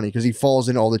so funny because he falls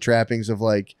in all the trappings of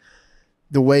like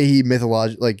the way he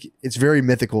like it's very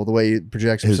mythical the way he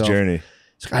projects His himself. journey.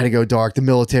 I had to go dark. The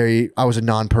military, I was a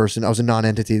non-person. I was a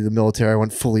non-entity. The military, I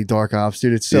went fully dark ops,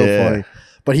 dude. It's so funny.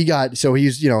 But he's,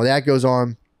 that goes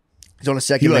on. He's on a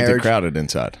second He liked marriage. it crowded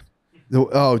inside.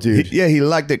 Oh, dude. He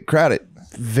liked it crowded.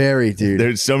 Very, dude.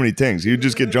 There's so many things. You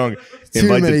just get drunk, Too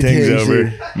invite the many things things, over,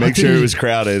 dude. make sure it was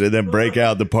crowded, and then break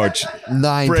out the parch.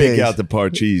 9 Break things. out the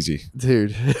parcheesi.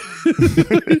 Dude.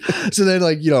 So then,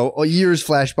 like, years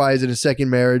flash by. He's in his second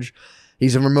marriage.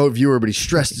 He's a remote viewer, but he's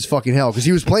stressed as fucking hell because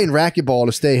he was playing racquetball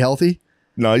to stay healthy.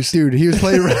 Nice. Dude, he was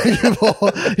playing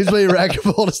racquetball. He's playing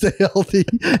racquetball to stay healthy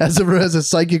as a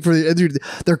psychic for the dude.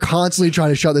 They're constantly trying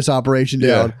to shut this operation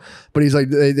down, Yeah. but he's like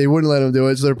they wouldn't let him do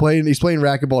it. So he's playing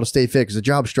racquetball to stay fit because the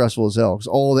job's stressful as hell. Because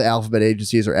all the alphabet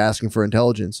agencies are asking for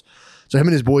intelligence. So him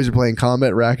and his boys are playing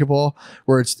combat racquetball,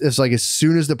 where it's like as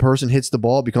soon as the person hits the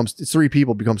ball, it's 3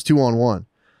 people, becomes 2-on-1.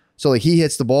 So like he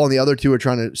hits the ball and the other 2 are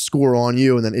trying to score on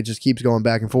you, and then it just keeps going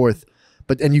back and forth.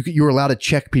 And you were allowed to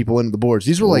check people into the boards.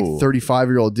 These were like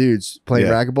 35-year-old dudes playing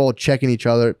racquetball, checking each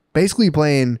other, basically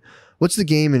playing. What's the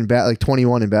game in like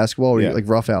 21 in basketball, where like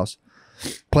roughhouse,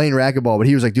 playing racquetball? But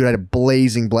he was like, dude, I had a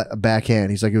blazing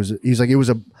backhand. He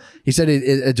said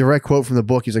a direct quote from the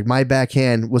book. He's like, my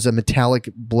backhand was a metallic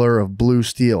blur of blue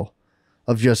steel.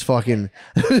 Of just fucking,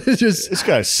 just This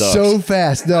guy sucks. so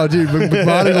fast. No, dude,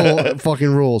 McMonagall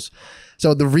fucking rules.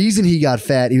 So the reason he got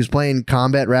fat, he was playing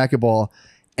combat racquetball,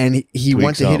 and he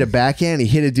went to hit a backhand. He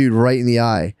hit a dude right in the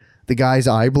eye. The guy's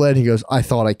eye bled. He goes, I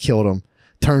thought I killed him.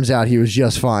 Turns out he was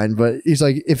just fine. But he's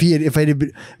like, if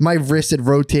my wrist had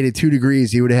rotated 2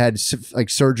 degrees, he would have had like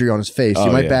surgery on his face.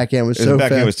 Oh, my backhand was His so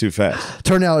backhand fast. was too fast.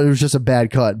 Turned out it was just a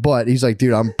bad cut. But he's like,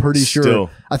 dude, I'm pretty sure. Still.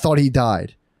 I thought he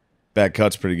died. Bad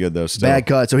cut's pretty good, though. Still. Bad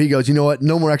cut. So he goes, you know what?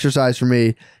 No more exercise for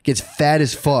me. Gets fat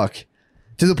as fuck.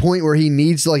 To the point where he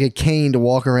needs like a cane to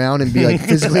walk around and be like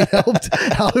physically helped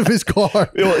out of his car.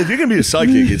 Well, if you're going to be a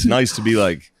psychic, it's nice to be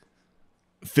like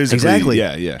physically. Exactly.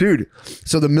 Yeah. Dude.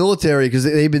 So the military, because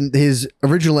they've been his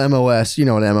original MOS, you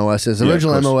know what MOS is. Yeah,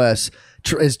 Original of course.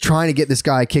 MOS is trying to get this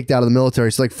guy kicked out of the military.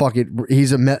 It's like, fuck it.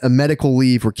 He's a medical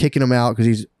leave. We're kicking him out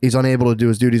because he's unable to do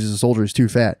his duties as a soldier. He's too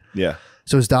fat. Yeah.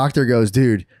 So his doctor goes,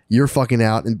 dude, you're fucking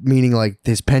out. And meaning like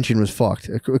his pension was fucked,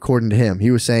 according to him.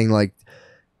 He was saying like,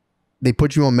 they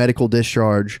put you on medical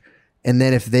discharge, and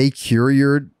then if they cure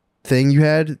your thing you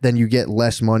had, then you get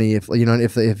less money. If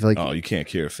like, Oh, you can't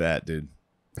cure fat, dude.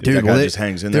 dude, that guy just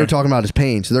hangs in they there. were talking about his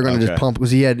pain, so they're going to just pump because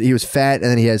he was fat, and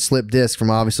then he had slipped disc from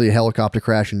obviously a helicopter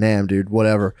crash in Nam, dude.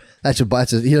 Whatever. He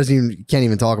can't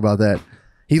even talk about that.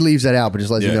 He leaves that out, but just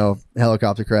lets you know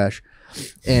helicopter crash,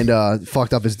 and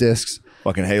fucked up his discs.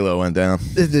 Fucking Halo went down.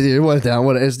 It went down.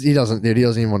 He doesn't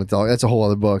even want to talk. That's a whole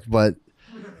other book, but.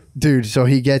 Dude, so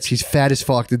he's fat as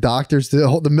fuck. The doctors,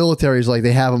 the military is like,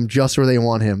 they have him just where they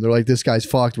want him. They're like, this guy's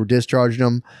fucked. We're discharging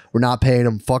him. We're not paying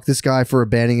him. Fuck this guy for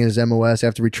abandoning his MOS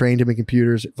after we trained him in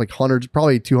computers. Like hundreds,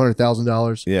 probably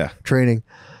 $200,000 Yeah. training.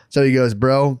 So he goes,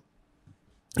 bro,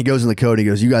 he goes in the code. He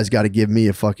goes, you guys got to give me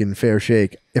a fucking fair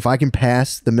shake. If I can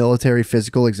pass the military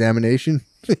physical examination,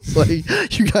 it's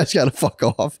like, you guys got to fuck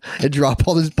off and drop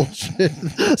all this bullshit.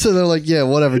 So they're like, yeah,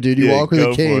 whatever, dude. You walk with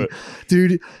a cane.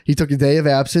 Dude, he took a day of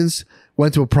absence,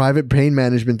 went to a private pain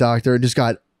management doctor, and just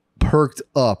got perked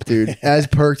up, dude, as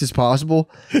perked as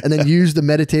possible, and then used the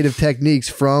meditative techniques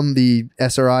from the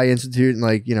SRI Institute and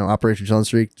like, Operation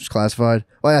Sunstreak, just classified.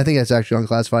 Well, I think that's actually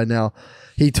unclassified now.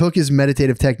 He took his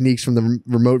meditative techniques from the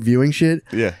remote viewing shit.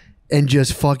 Yeah. and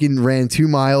just fucking ran 2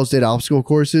 miles, did obstacle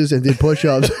courses, and did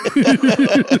push-ups.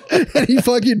 And he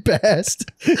fucking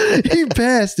passed. He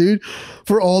passed, dude,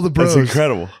 for all the bros. That's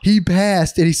incredible. He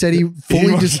passed, and he said he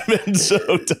fully must have been so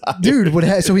tired.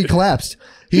 Dude, so he collapsed.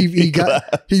 He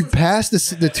passed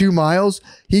the 2 miles.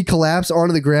 He collapsed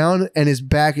onto the ground, and his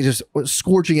back is just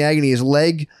scorching agony. His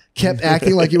leg kept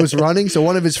acting like it was running, so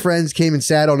one of his friends came and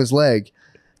sat on his leg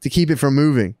to keep it from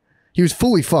moving. He was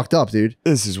fully fucked up, dude.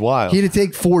 This is wild. He had to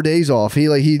take 4 days off. He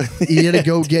had to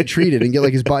go get treated and get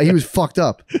like his body. He was fucked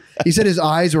up. He said his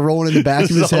eyes were rolling in the back of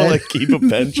his head. Like keep a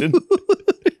pension.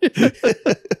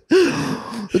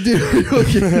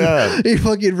 Dude, he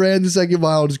fucking ran the second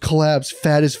mile, just collapsed,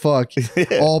 fat as fuck,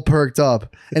 all perked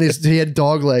up, and he had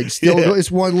dog legs. Still,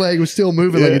 his one leg was still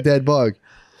moving like a dead bug.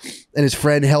 And his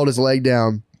friend held his leg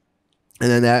down,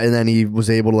 and then he was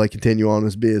able to like continue on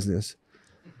his business.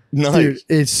 Nice. Dude,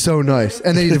 it's so nice.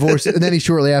 And then he divorced, and then he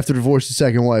shortly after divorced his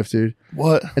second wife, dude.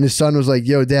 What? And his son was like,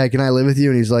 "Yo, Dad, can I live with you?"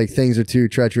 And he's like, "Things are too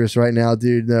treacherous right now,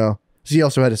 dude. No." So he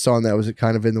also had a son that was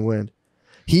kind of in the wind.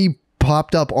 He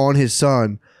popped up on his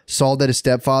son, saw that his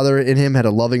stepfather and him had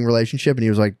a loving relationship, and he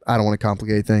was like, "I don't want to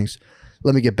complicate things.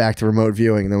 Let me get back to remote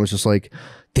viewing." And then was just like,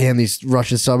 "Damn, these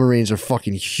Russian submarines are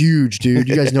fucking huge, dude.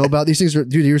 You guys know about these things?"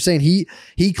 Dude, you were saying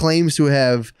he claims to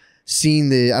have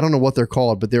seen I don't know what they're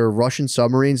called, but there are Russian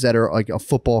submarines that are like a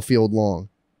football field long.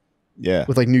 Yeah.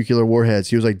 With like nuclear warheads.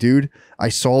 He was like, "Dude, I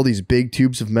saw these big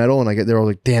tubes of metal," and they were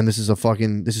like, "Damn, this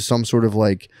is some sort of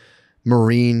like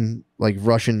marine, like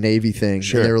Russian Navy thing."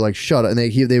 Sure. And they were like, "Shut up." And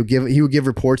he would give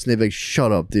reports, and they'd be like,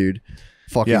 "Shut up, dude.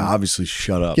 Fucking Yeah, obviously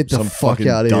shut up. Get the Some fuck fucking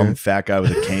out of dumb here." fat guy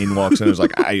with a cane walks in and is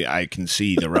like, I can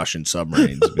see the Russian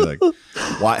submarines. Be like,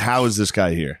 why? How is this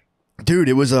guy here? Dude,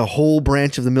 it was a whole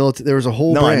branch of the military. There was a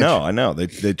whole No, branch. I know.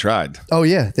 They tried. Oh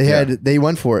yeah, they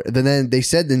went for it. But then they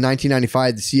said in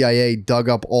 1995 the CIA dug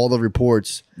up all the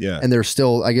reports. Yeah. And they're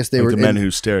still, I guess they Like were the men who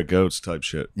stare at goats type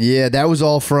shit. Yeah, that was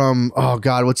all from, oh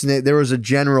God, what's the name? There was a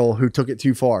general who took it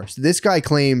too far. So this guy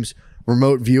claims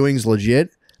remote viewing's legit,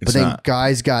 but It's then not.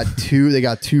 guys got too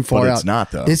far But out. it's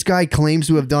not though. This guy claims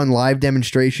to have done live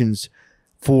demonstrations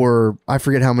for, I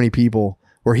forget how many people,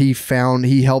 where he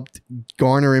helped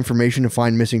garner information to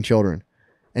find missing children.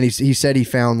 And he said he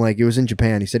found, like, it was in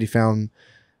Japan. He said he found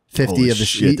 50 Holy of the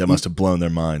shit, that must have blown their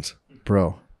minds.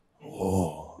 Bro.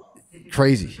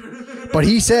 Crazy. But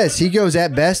he says, he goes,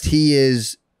 at best, he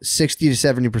is 60 to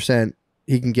 70%.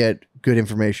 He can get good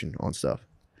information on stuff.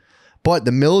 But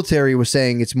the military was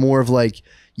saying it's more of like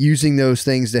using those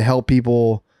things to help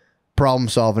people problem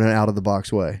solve in an out of the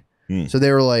box way. So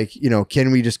they were like,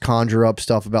 can we just conjure up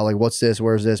stuff about like, what's this?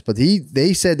 Where's this? But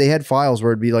they said they had files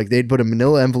where it'd be like, they'd put a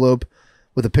manila envelope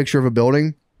with a picture of a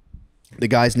building the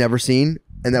guy's never seen,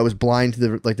 and that was blind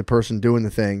to the person doing the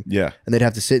thing. Yeah. And they'd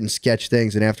have to sit and sketch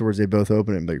things, and afterwards they'd both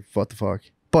open it and be like, what the fuck?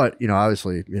 But,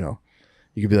 obviously, you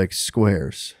could be like,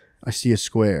 squares. I see a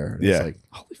square. And it's like,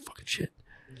 holy fucking shit.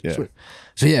 Yeah.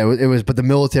 So yeah, it was, but the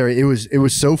military, it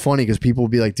was so funny because people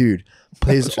would be like, dude,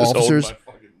 his officers,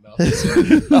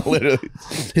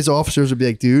 his officers would be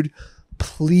like, dude,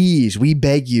 please, we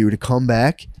beg you to come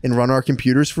back and run our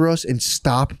computers for us and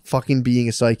stop fucking being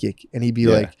a psychic. And he'd be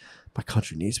like, my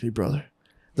country needs me, brother.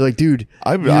 They're like, dude,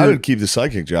 I would keep the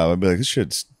psychic job. I'd be like, this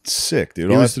shit's sick, dude.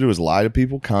 All I have to do is lie to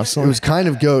people constantly. It was kind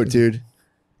of goat, dude.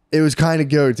 It was kind of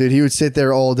goat, dude. He would sit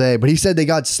there all day, but he said they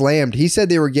got slammed. He said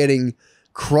they were getting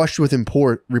crushed with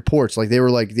reports. Like they were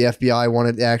like, the FBI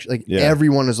wanted to actually, like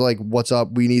everyone is like, what's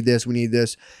up? We need this. We need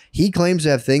this. He claims to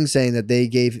have things saying that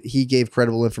he gave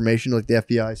credible information, like the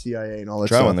FBI, CIA, and all that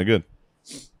Try stuff. one. They're good.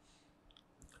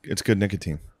 It's good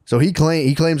nicotine. So he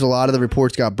claims a lot of the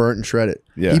reports got burnt and shredded.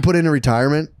 Yeah. He put in a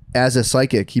retirement as a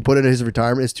psychic. He put in his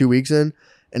retirement, his 2 weeks in,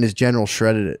 and his general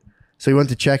shredded it. So he went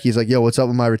to check. He's like, yo, what's up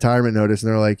with my retirement notice?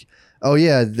 And they're like, oh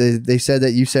yeah, they said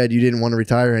that you said you didn't want to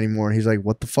retire anymore. And he's like,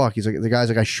 what the fuck? He's like, the guy's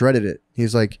like, I shredded it.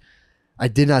 He's like, I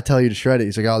did not tell you to shred it.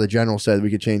 He's like, oh, the general said we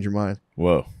could change your mind.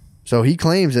 Whoa. So he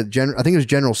claims that I think it was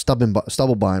General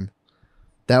Stubblebeim.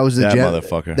 That was the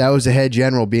motherfucker. That was the head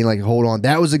general being like, hold on.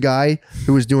 That was the guy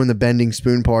who was doing the bending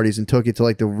spoon parties and took it to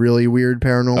like the really weird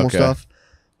paranormal stuff.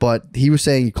 But he was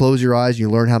saying, you close your eyes and you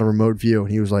learn how to remote view.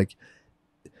 And he was like,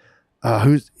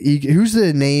 who's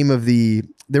the name of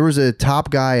there was a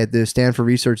top guy at the Stanford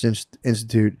Research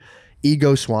Institute,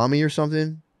 Ego Swami or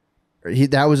something.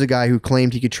 That was a guy who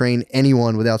claimed he could train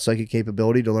anyone without psychic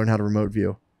capability to learn how to remote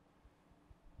view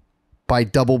by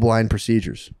double blind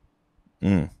procedures.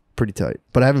 Pretty tight.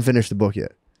 But I haven't finished the book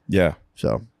yet. Yeah.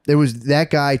 So there was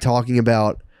that guy talking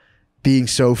about being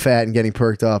so fat and getting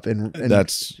perked up, and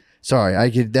that's Sorry, I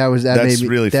could. That That's made me,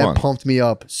 really that fun. pumped me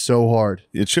up so hard.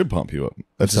 It should pump you up.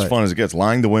 That's That's as fun as it gets.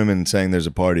 Lying to women, saying there's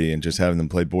a party, and just having them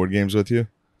play board games with you.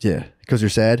 Yeah, because you're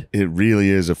sad. It really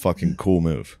is a fucking cool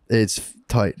move. It's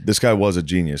tight. This guy was a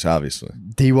genius, obviously.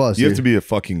 He was. You have to be a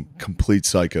fucking complete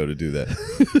psycho to do that.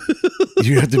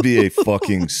 You have to be a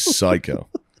fucking psycho.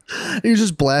 He was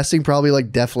just blasting probably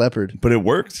like Def Leppard. But it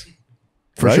worked.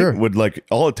 For right? sure. Would like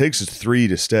all it takes is 3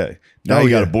 to stay. Now you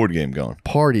got a board game going.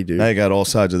 Party, dude. Now you got all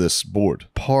sides of this board.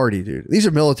 Party, dude. These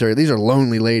are military. These are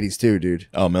lonely ladies too, dude.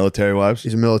 Oh, military wives?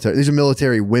 These are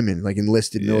military women, like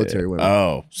enlisted military women.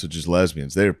 Oh, so just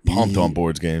lesbians. They're pumped on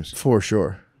boards games. For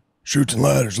sure. Shoots and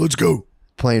ladders. Let's go.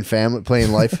 Playing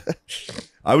life.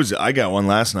 I got one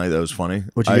last night that was funny.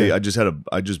 What'd you get?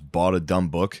 I just bought a dumb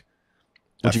book.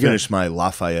 What'd you finished my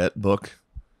Lafayette book.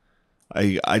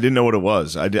 I didn't know what it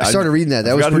was. I started reading that.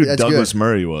 That I was forgot pretty. who That's Douglas good.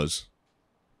 Murray was.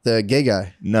 The gay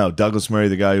guy. No, Douglas Murray,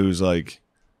 the guy who's like,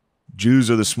 Jews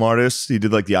are the smartest. He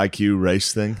did like the IQ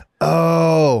race thing.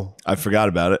 Oh, I forgot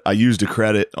about it. I used a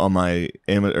credit on my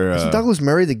amateur. isn't Douglas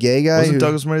Murray the gay guy? Wasn't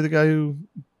Douglas Murray the guy who?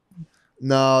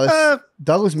 No,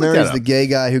 Douglas look Murray that is the up. gay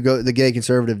guy the gay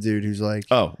conservative dude who's like,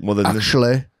 Oh, well then.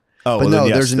 actually. Oh, But well, no, then,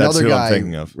 yes, there's that's another who guy. I'm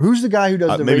thinking of. Who's the guy who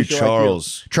does the Maybe racial IQ?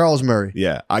 Charles. Charles Murray.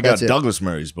 Yeah, I got That's it. Douglas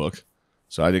Murray's book,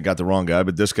 so I got the wrong guy.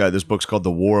 But this book's called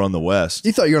The War on the West.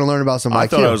 You thought you were gonna learn about some I IQ.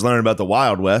 thought I was learning about the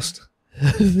Wild West.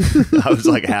 I was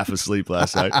like half asleep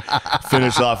last night.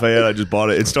 Finished Lafayette. I just bought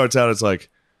it. It starts out. It's like,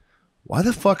 why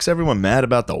the fuck's everyone mad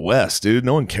about the West, dude?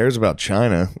 No one cares about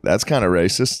China. That's kind of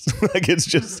racist. Like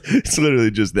it's literally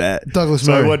just that. Douglas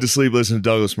So Murray. I went to sleep listening to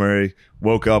Douglas Murray.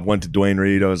 Woke up, went to Dwayne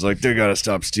Reed. I was like, they gotta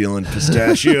stop stealing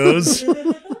pistachios.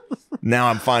 Now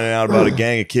I'm finding out about a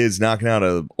gang of kids knocking out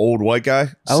an old white guy.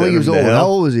 I think he was old. How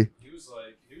old was he? He was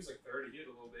like 30. He had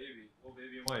a little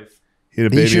baby and wife. He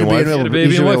had a He baby should've and been wife. able- He had a He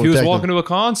baby should and be wife. able He to was protect walking to a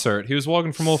concert. He was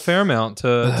walking from Old Fairmount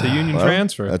to Union Well,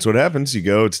 Transfer. That's what happens. You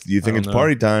go. You think I it's don't know.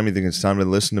 party time. You think it's time to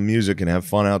listen to music and have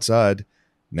fun outside.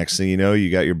 Next thing you know, you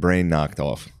got your brain knocked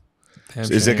off. Damn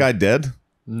Is that shame. guy dead?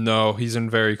 No, he's in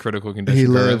very critical condition He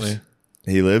lives. currently.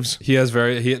 He lives. He has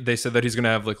they said that he's gonna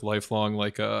have like lifelong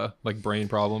like brain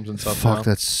problems and stuff. Fuck, now.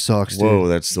 that sucks, dude. Whoa,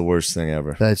 that's the worst thing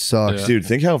ever. That sucks. Yeah. Dude,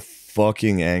 think how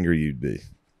fucking angry you'd be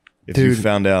if you Dude.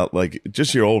 found out, like,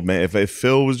 just your old man. If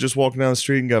Phil was just walking down the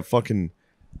street and got fucking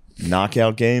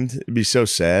knockout gamed, it'd be so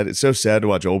sad. It's so sad to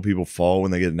watch old people fall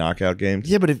when they get knockout gamed.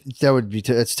 Yeah, but that would be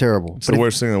that's terrible. It's But the if-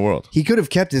 worst thing in the world. He could have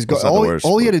kept his Well, it's not the worst,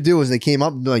 all he but- had to do was they came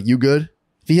up and be like, "You good?"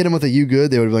 If he hit him with a "You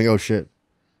good," they would be like, "Oh shit,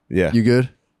 Yeah. you good?"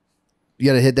 You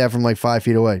got to hit that from like 5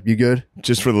 feet away. You good?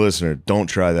 Just for the listener, don't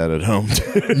try that at home.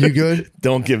 You good?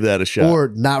 Don't give that a shot. Or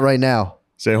not right now.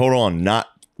 Say, hold on, not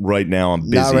right now. I'm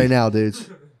busy. Not right now, dudes.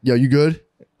 Yo, you good?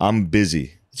 I'm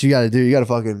busy. What you got to do? You got to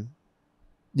fucking.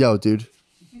 Yo, dude.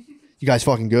 You guys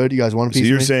fucking good? You guys want a piece So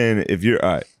you're of me? saying if you're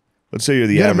all right, let's say you're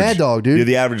the You got a average mad dog, dude. You're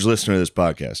the average listener of this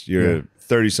podcast. You're a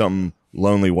 30-something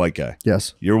lonely white guy.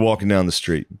 Yes. You're walking down the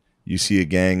street. You see a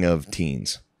gang of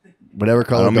teens. Whatever I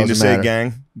color. don't mean to doesn't say matter.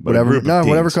 gang, but Whatever. a group No, of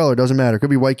whatever teens. color doesn't matter. Could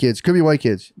be white kids. Could be white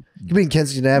kids. Could be in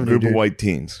Kensington A Avenue. group dude. of white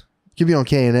teens. Could be on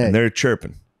K&A. And they're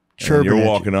chirping. Chirping And at you're you.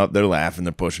 walking up. They're laughing.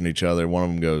 They're pushing each other. One of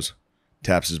them goes,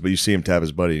 taps his, but you see him tap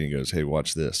his buddy and he goes, hey,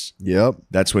 watch this. Yep.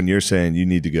 That's when you're saying you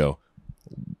need to go,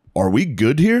 are we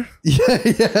good here?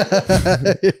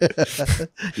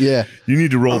 Yeah. You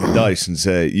need to roll the dice and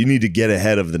say, you need to get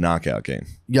ahead of the knockout game.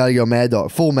 You got to go mad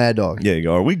dog. Full mad dog. Yeah, you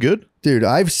go, are we good? Dude,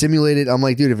 I've simulated. I'm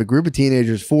like, dude, if a group of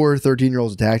teenagers, 4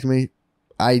 13-year-olds attacked me,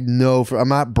 I know I'm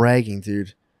not bragging,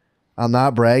 dude. I'm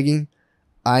not bragging.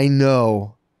 I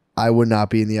know I would not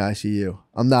be in the ICU.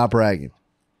 I'm not bragging.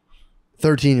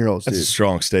 13-year-olds, That's dude. a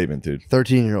strong statement, dude.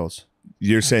 13-year-olds.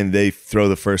 You're saying they throw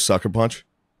the first sucker punch?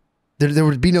 There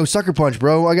would be no sucker punch,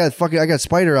 bro. I got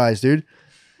spider eyes, dude.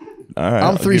 All right. I'm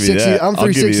I'll give you 360. that. I'm I'll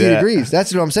give you 360 that. degrees.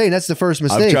 That's what I'm saying. That's the first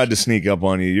mistake. I've tried to sneak up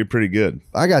on you. You're pretty good.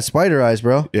 I got spider eyes,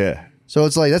 bro. Yeah. So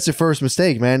it's like that's the first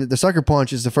mistake, man. The sucker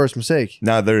punch is the first mistake.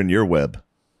 Now they're in your web.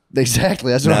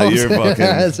 Exactly. That's what Now I'm you're saying.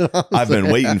 That's fucking. what I'm I've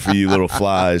been waiting for you, little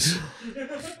flies.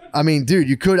 I mean, dude,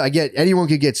 you could. Anyone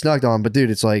could get snugged on, but dude,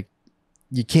 it's like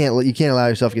you can't allow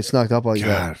yourself to get snugged up like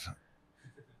that. God,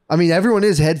 I mean, everyone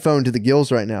is headphoned to the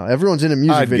gills right now. Everyone's in a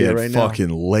music I'd video get right now. fucking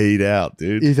laid out,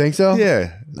 dude. You think so?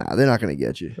 Yeah, Nah, they're not gonna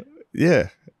get you. yeah.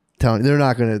 Telling you, they're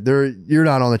not gonna. You're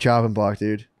not on the chopping block,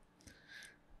 dude.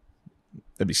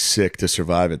 That'd be sick to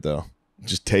survive it though.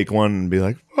 Just take one and be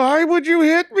like, "Why would you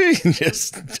hit me?" And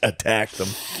just attack them.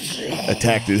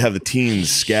 Have the teens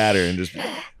scatter and just.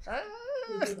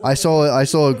 I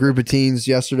saw a group of teens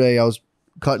yesterday. I was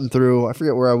cutting through. I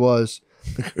forget where I was,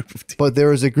 but there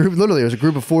was a group. Literally, there was a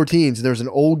group of 4 teens. And there was an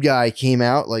old guy came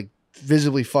out, like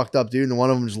visibly fucked up dude, and one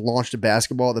of them just launched a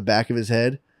basketball at the back of his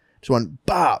head. Just went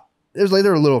bop. It was like they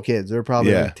were little kids. They were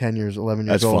probably like 10 years, 11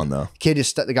 years That's old. fun though.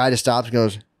 The guy just stops and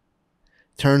goes,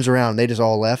 turns around. They just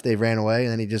all left. They ran away,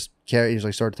 and then he was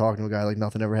like started talking to a guy like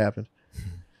nothing ever happened.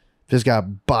 Just got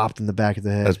bopped in the back of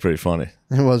the head. That's pretty funny.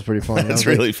 It was pretty funny. That's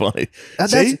really funny.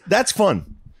 See? That's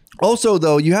fun. Also,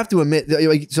 though, you have to admit,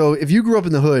 like, so if you grew up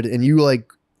in the hood and you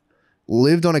like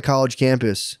lived on a college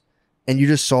campus and you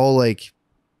just saw like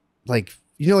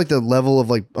you know, like the level of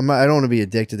like, I don't want to be a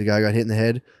dick to the guy who got hit in the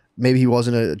head. Maybe he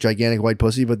wasn't a gigantic white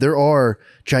pussy, but there are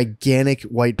gigantic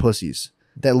white pussies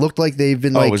that looked like they've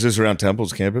been like. Oh, was this around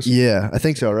Temple's campus? Yeah, I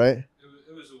think so, right?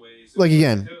 It was a ways. Like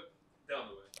again. Down the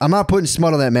way. I'm not putting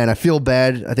smut on that man. I feel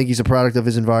bad. I think he's a product of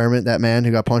his environment, that man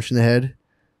who got punched in the head.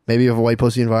 Maybe of a white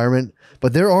pussy environment.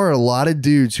 But there are a lot of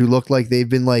dudes who look like they've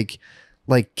been like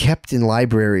kept in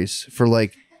libraries for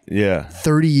like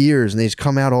 30 years, and they just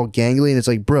come out all gangly, and it's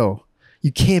like, bro,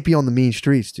 you can't be on the mean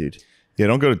streets, dude. Yeah,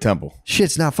 don't go to Temple.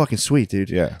 Shit's not fucking sweet, dude.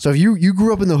 Yeah. So if you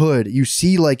grew up in the hood, you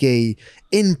see like a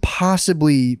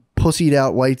impossibly pussied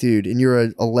out white dude, and you're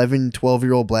a 11,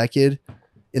 12-year-old black kid,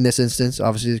 in this instance,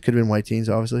 obviously it could have been white teens,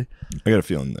 obviously. I got a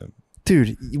feeling that.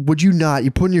 Dude, would you not?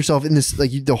 You're putting yourself in this,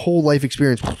 like the whole life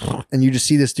experience, and you just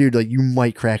see this dude, like you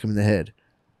might crack him in the head.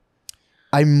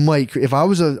 I might, if I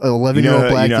was a 11-year-old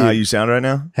black dude. You know how you sound right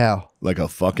now? How? Like a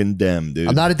fucking dem, dude.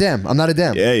 I'm not a dem.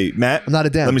 Hey, Matt. I'm not a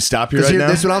dem. Let me stop you right now.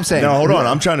 This is what I'm saying. No, hold on.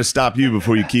 I'm trying to stop you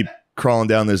before you keep crawling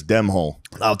down this dem hole.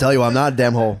 I'll tell you, I'm not a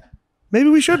dem hole. Maybe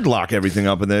we should lock everything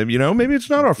up in there. You know, maybe it's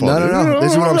not our fault. No.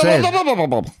 This is what I'm saying.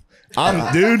 I'm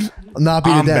not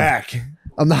being a dem. Back.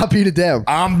 I'm not being a dem.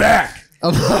 I'm back.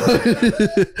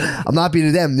 I'm not being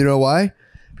a dem. You know why?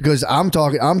 Because I'm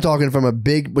talking from a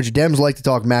big, which Dems like to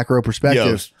talk macro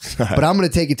perspective, but I'm going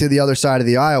to take it to the other side of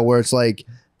the aisle where it's like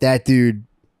that dude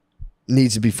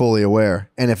needs to be fully aware.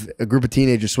 And if a group of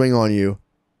teenagers swing on you,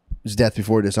 it's death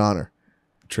before dishonor.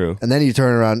 True. And then you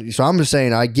turn around. So I'm just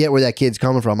saying, I get where that kid's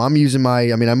coming from. I'm using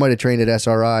I might have trained at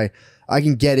SRI. I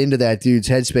can get into that dude's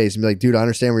headspace and be like, dude, I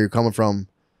understand where you're coming from,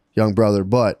 young brother,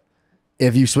 but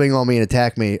if you swing on me and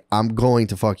attack me, I'm going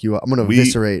to fuck you up. I'm going to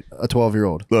eviscerate a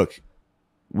 12-year-old. Look,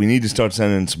 we need to start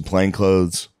sending some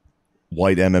plainclothes,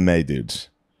 white MMA dudes.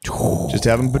 Just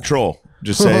have them patrol.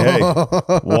 Just say, hey,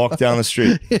 walk down the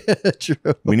street. Yeah,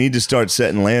 true. We need to start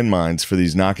setting landmines for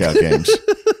these knockout games.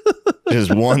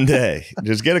 Just one day.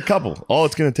 Just get a couple. All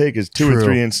it's going to take is two or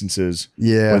three instances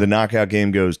where the knockout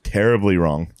game goes terribly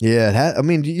wrong. Yeah.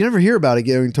 You never hear about it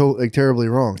going terribly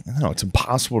wrong. No, it's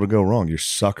impossible to go wrong. You're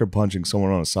sucker punching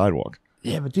someone on a sidewalk.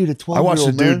 Yeah, but dude, a 12-year-old I watched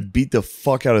a dude beat the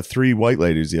fuck out of 3 white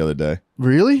ladies the other day.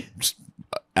 Really? Just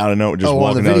out of nowhere, just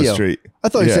walking down the street. I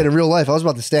thought you said in real life. I was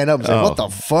about to stand up and say, what the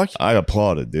fuck? I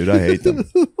applauded, dude. I hate them.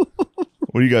 What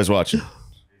are you guys watching?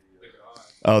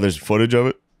 Oh, there's footage of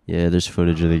it? Yeah, there's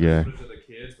footage of the guy. Footage of the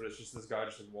kids, but it's just this guy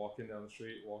just walking down the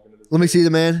street, walking to the. Let me see the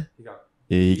man.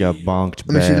 He got bonked.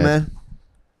 Let me see the man.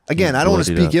 Again, I don't want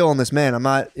to speak ill on this man. I'm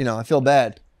not, I feel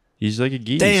bad. He's like a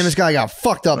geese. Damn, this guy got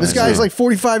fucked up. This guy's like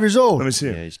 45 years old. Let me see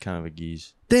him. Yeah, he's kind of a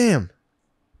geese. Damn.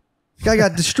 This guy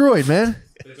got destroyed, man.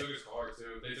 They took his car too.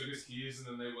 They took his keys and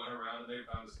then they went around and they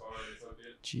found his car and they took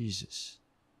it. Jesus.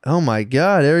 Oh my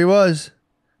God, there he was,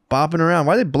 bopping around.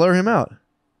 Why'd they blur him out?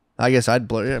 I guess I'd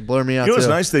blur me out. You know what's too.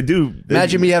 nice? They do.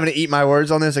 Imagine me having to eat my words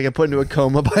on this. I get put into a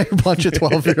coma by a bunch of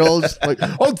 12-year-olds. Like,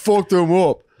 I'd fuck them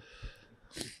up.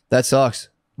 That sucks.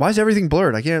 Why is everything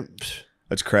blurred? I can't.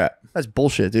 That's crap. That's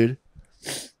bullshit, dude.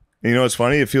 You know what's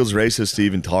funny? It feels racist to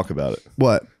even talk about it.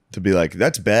 What? To be like,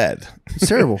 that's bad. It's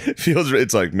terrible.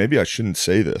 It's like, maybe I shouldn't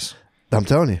say this. I'm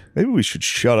telling you. Maybe we should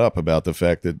shut up about the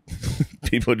fact that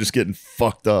people are just getting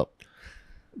fucked up.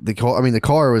 The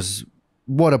car was,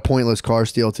 what a pointless car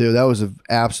steal too. That was an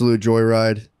absolute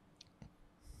joyride.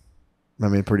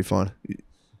 Pretty fun.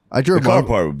 The car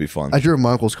part would be fun. I drove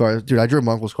my uncle's car. Dude, I drove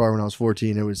my uncle's car when I was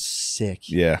 14. It was sick.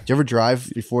 Yeah. Did you ever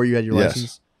drive before you had your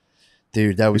license?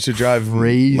 Dude, that was we should drive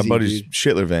crazy. My buddy's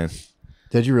Schittler van.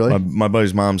 Did you really? My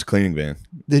buddy's mom's cleaning van.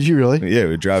 Did you really? Yeah,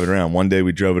 we'd drive it around. One day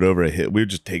we drove it over a hit. We would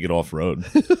just take it off road.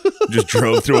 Just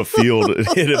drove through a field,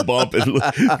 hit a bump, and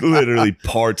literally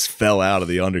parts fell out of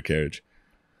the undercarriage.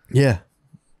 Yeah.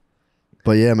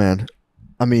 But yeah, man.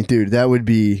 Dude, it would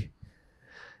be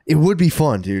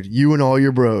fun, dude. You and all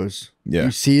your bros. Yeah.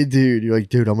 You see a dude, you're like,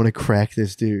 dude, I'm going to crack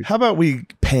this dude. How about we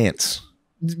pants?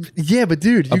 Yeah, but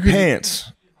dude.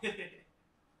 Pants.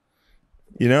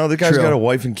 You know, the guy's got a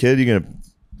wife and kid. You're going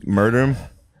to murder him?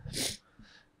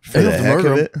 For the heck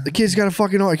of it? The kid's got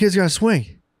to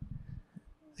swing.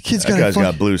 Kid's That guy's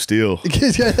got blue steel. The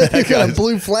kid's got a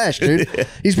blue flash, dude.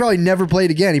 He's probably never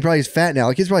played again. He probably is fat now.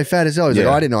 The kid's probably fat as hell. He's like,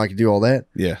 oh, I didn't know I could do all that.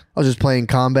 Yeah. I was just playing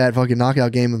combat fucking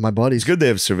knockout game with my buddies. It's good they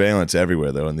have surveillance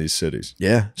everywhere, though, in these cities.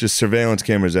 Yeah. Just surveillance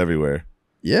cameras everywhere.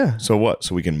 Yeah. So what?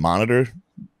 So we can monitor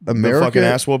America, the fucking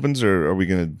ass whoopings, or are we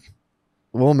going to...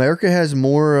 Well, America has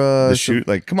more... shoot?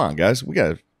 Like, come on, guys. We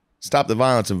got to stop the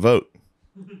violence and vote.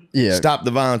 Yeah. Stop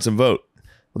the violence and vote.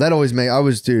 Well, that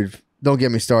always dude, don't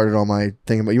get me started on my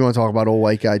thing. But you want to talk about old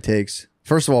white guy takes.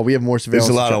 First of all, we have more surveillance.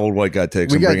 There's a lot of old white guy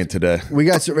takes I'm bringing today. We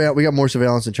got more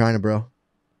surveillance in China, bro.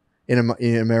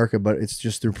 In America, but it's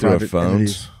just through private phones,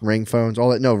 entities. Ring phones, all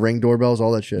that. No, ring doorbells,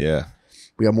 all that shit. Yeah.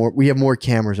 We have more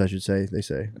cameras, I should say. They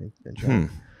say in China.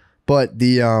 But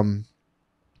the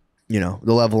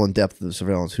the level and depth of the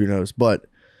surveillance, who knows? But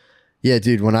yeah,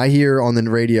 dude, when I hear on the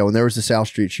radio, when there was the South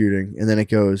Street shooting, and then it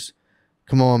goes,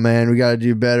 come on, man, we got to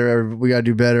do better. We got to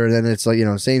do better. And then it's like,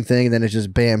 same thing. And then it's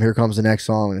just, bam, here comes the next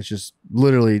song. And it's just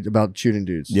literally about shooting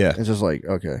dudes. Yeah. It's just like,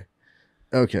 okay.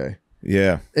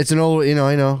 Yeah. It's an old,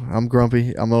 I know I'm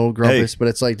grumpy. I'm an old grumpus, but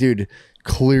it's like, dude,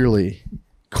 clearly,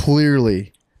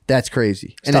 that's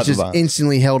crazy. And it's just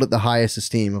instantly held at the highest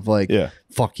esteem of like,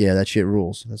 fuck yeah, that shit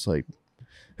rules. And it's like,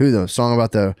 who the song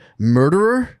about the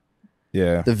murderer?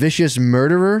 Yeah. The vicious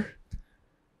murderer?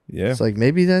 Yeah. It's like,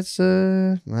 maybe that's I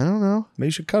don't know. Maybe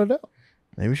you should cut it out.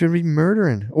 Maybe you should be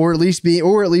murdering. Or at least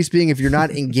being if you're not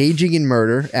engaging in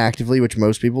murder actively, which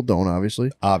most people don't,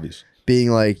 obviously. Obvious. Being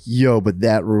like, yo, but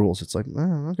that rules. It's like,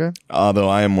 oh, okay. Although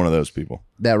I am one of those people.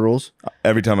 That rules?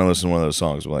 Every time I listen to one of those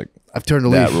songs, I'm like, I've turned a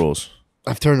leaf. That rules.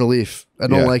 I've turned a leaf. I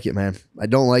don't like it, man. I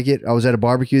don't like it. I was at a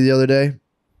barbecue the other day.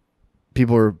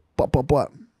 People were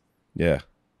what? Yeah.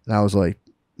 And I was like,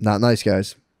 not nice,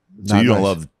 guys. So you don't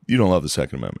love the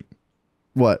Second Amendment.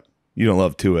 What? You don't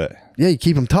love 2A. Yeah, you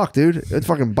keep them tucked, dude. It's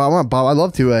fucking Bob. I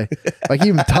love 2A. I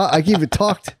keep them I keep it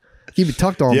tucked. Keep it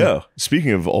tucked on. Yeah.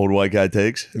 Speaking of old white guy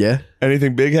takes. Yeah.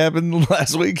 Anything big happened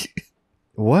last week?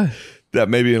 What? That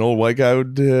maybe an old white guy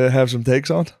would have some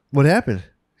takes on? What happened?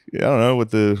 Yeah, I don't know,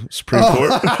 with the Supreme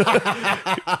Court.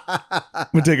 I'm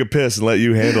going to take a piss and let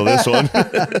you handle this one.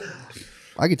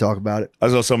 I could talk about it. I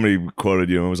saw somebody quoted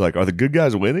you and was like, are the good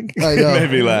guys winning? I know. It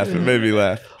made me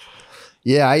laugh.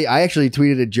 Yeah, I actually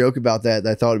tweeted a joke about that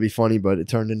I thought would be funny, but it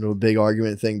turned into a big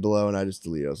argument thing below, and I just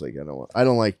deleted it. I was like, I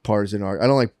don't like partisan I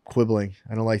don't like quibbling.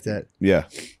 I don't like that. Yeah.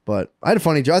 But I had a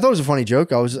funny joke. I thought it was a funny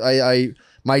joke.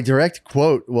 My direct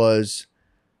quote was,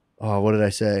 what did I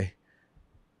say?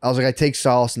 I was like, I take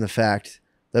solace in the fact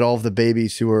that all of the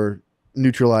babies who are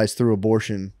neutralized through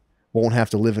abortion won't have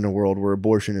to live in a world where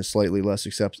abortion is slightly less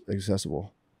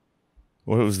accessible.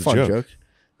 What was the Fun joke?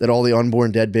 That all the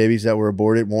unborn dead babies that were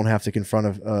aborted won't have to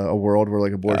confront a world where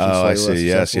like abortion is slightly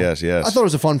less accessible. Yes. I thought it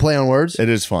was a fun play on words. It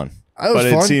is fun. But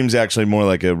it seems actually more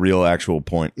like a real actual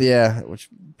point. Yeah, which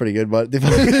pretty good, but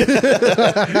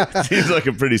seems like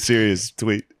a pretty serious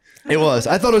tweet. It was.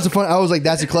 I thought it was a fun. I was like,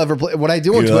 that's a clever play. What I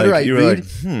do on Twitter, I read.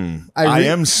 I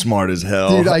am smart as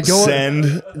hell. Dude, I go send.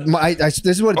 This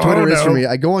is what Twitter is for me.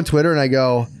 I go on Twitter and I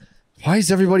go, why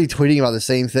is everybody tweeting about the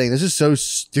same thing? This is so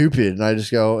stupid. And I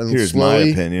just go, and here's slowly,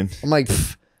 my opinion. I'm like,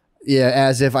 yeah,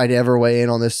 as if I'd ever weigh in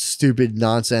on this stupid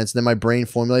nonsense. And then my brain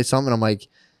formulates something. And I'm like,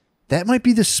 that might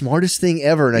be the smartest thing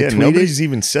ever. And I tweet nobody's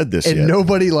even said this and yet.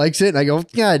 Nobody likes it. And I go,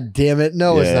 God damn it.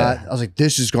 No, it's not. I was like,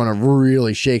 this is going to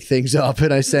really shake things up.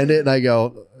 And I send it and I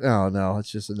go, oh no,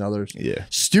 it's just another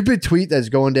stupid tweet that's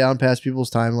going down past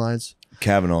people's timelines.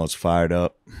 Kavanaugh's fired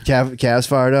up. Cav's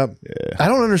fired up. Yeah. I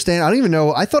don't understand. I don't even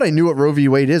know. I thought I knew what Roe v.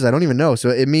 Wade is. I don't even know. So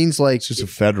it means like it's just a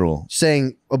federal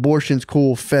saying abortion's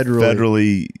cool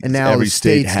federally. And now every the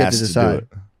states state get has to decide. do it.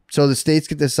 So the states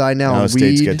get to decide now on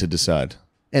states weed get to decide.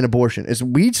 And abortion. Is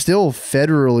weed still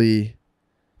federally?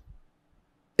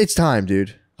 It's time,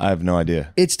 dude. I have no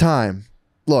idea. It's time.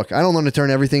 Look, I don't want to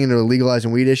turn everything into a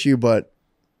legalizing weed issue, but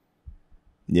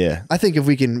yeah, I think if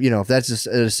we can, if that's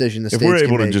a decision the states if we're able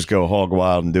can to make, just go hog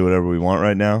wild and do whatever we want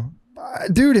right now,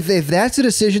 dude, if that's a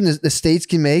decision the states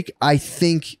can make, I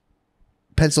think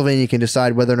Pennsylvania can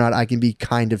decide whether or not I can be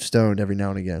kind of stoned every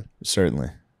now and again. Certainly.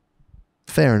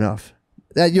 Fair enough.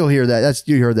 That you'll hear that.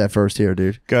 You heard that first here,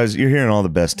 dude. Guys, you're hearing all the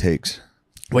best takes.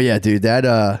 Well, yeah, dude.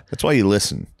 That's why you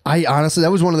listen. I honestly,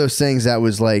 that was one of those things that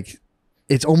was like,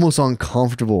 it's almost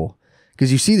uncomfortable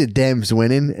because you see the Dems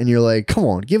winning, and you're like, come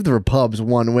on, give the Repubs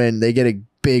one win. They get a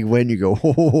big win. You go,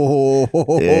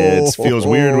 it feels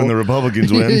weird when the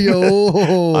Republicans win.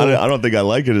 I don't think I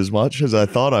like it as much as I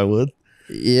thought I would.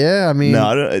 Yeah, I mean,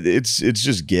 no, it's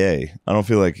just gay. I don't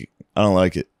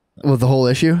like it. With the whole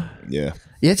issue. Yeah.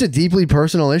 Yeah, it's a deeply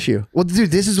personal issue. Well,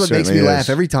 dude, this is what makes me Certainly laugh is.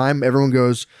 every time everyone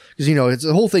goes, because, you know, it's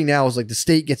the whole thing now is like the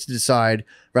state gets to decide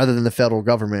rather than the federal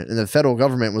government. And the federal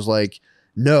government was like,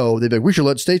 no, they'd be like, we should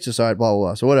let states decide, blah, blah,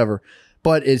 blah. So whatever.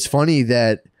 But it's funny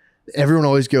that everyone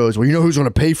always goes, well, you know who's going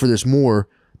to pay for this more?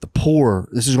 The poor.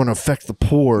 This is going to affect the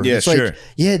poor. Yeah, it's sure. like,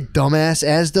 yeah, dumbass,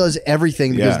 as does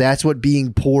everything, because that's what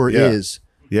being poor is.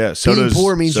 Yeah, so Being does,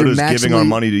 poor means so you're does giving our maximally-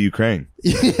 money to Ukraine.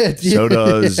 Yeah, So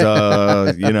does,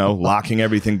 you know, locking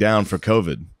everything down for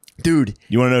COVID. dude,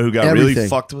 You want to know who got Everything. really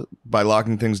fucked by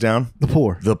locking things down? the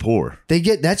poor. The poor.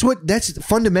 That's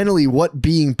fundamentally what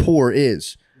being poor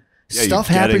is. Yeah, Stuff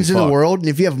you're getting happens in the fucked. world, and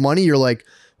if you have money, you're like,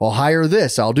 well, hire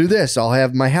this, I'll do this, I'll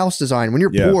have my house designed. When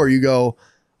you're Yeah. poor, you go,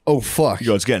 oh fuck. You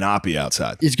go, it's getting oppie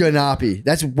outside. It's gonna not be.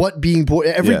 That's what being poor.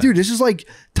 Yeah. Dude, this is like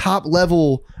top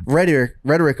level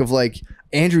rhetoric of like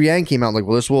Andrew Yang came out like,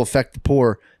 well, this will affect the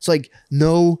poor. It's like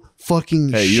no fucking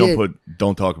Hey, shit. you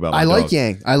don't talk about my I like dog.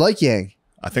 Yang. I like Yang.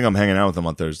 I think I'm hanging out with him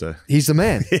on Thursday. He's the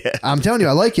man. I'm telling you,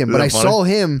 I like him. Isn't But that I funny? saw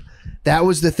him. That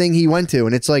was the thing he went to,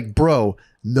 and it's like, bro,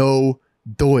 no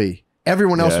doy.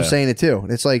 Everyone else was Yeah. saying it too,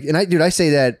 and it's like, and I say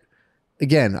that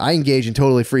again. I engage in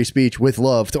totally free speech with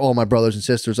love to all my brothers and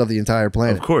sisters of the entire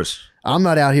planet. Of course. I'm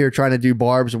not out here trying to do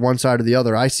barbs on one side or the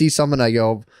other. I see something, I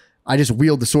go, I just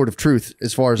wield the sword of truth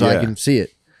as far as I Yeah. can see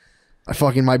it. I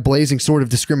fucking, my blazing sword of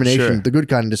discrimination, Sure. the good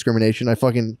kind of discrimination. I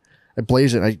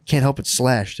blaze it. I can't help but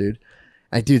slash, dude.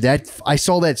 I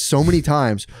saw that so many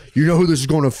times. You know who this is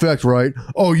going to affect, right?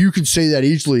 Oh, you can say that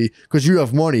easily because you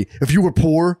have money. If you were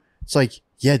poor, it's like,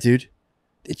 yeah, dude.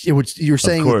 It would. You're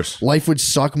saying course. life would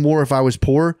suck more if I was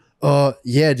poor?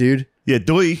 Yeah, dude. Yeah,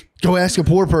 doy. Go ask a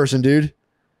poor person, dude.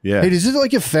 Yeah. Hey, does it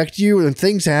like affect you when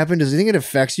things happen? Does it think it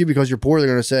affects you because you're poor? They're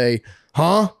gonna say,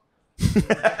 huh?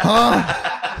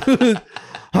 Huh?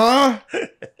 Huh?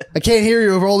 I can't hear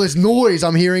you over all this noise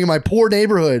I'm hearing in my poor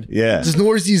neighborhood. Yeah. This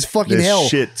noisy as fucking This hell.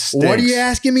 shit What are stinks. you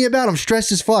asking me about? I'm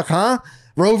stressed as fuck, huh?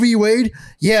 Roe v. Wade?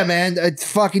 Yeah, man.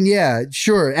 Fucking yeah.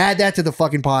 Sure. Add that to the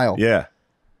fucking pile. Yeah.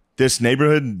 This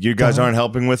neighborhood you guys aren't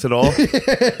helping with at all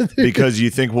because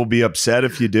you think we'll be upset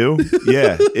if you do.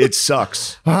 Yeah, it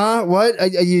sucks. Huh? What?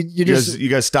 You just... You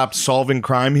guys stopped solving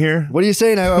crime here? What are you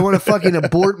saying? I want to fucking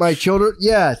abort my children?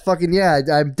 Yeah, fucking yeah.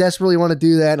 I desperately want to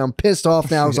do that, and I'm pissed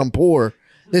off now because I'm poor.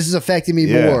 This is affecting me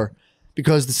Yeah. more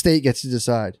because the state gets to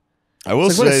decide. I will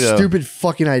It's like, what say a though, stupid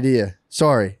fucking idea.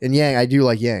 Sorry. And Yang, I do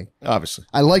like Yang. obviously.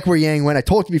 I like where Yang went. I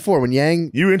told you before, when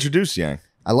Yang, You introduced Yang.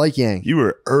 I like Yang. You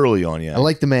were early on Yang. I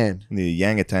like the man. the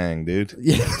Yangatang, dude.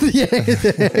 Yeah.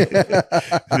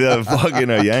 The fucking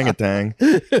Yangatang.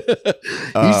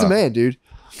 He's the man, dude.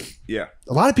 Yeah.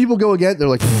 A lot of people go again. They're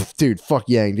like, dude, fuck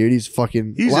Yang, dude. He's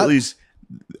fucking. He's a lot- at least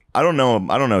I don't know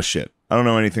him. I don't know shit. I don't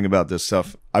know anything about this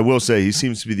stuff. I will say he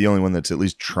seems to be the only one that's at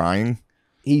least trying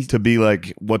He's to be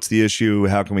like, what's the issue?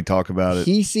 How can we talk about it?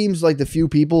 He seems like the few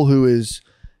people who is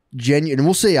genuine. And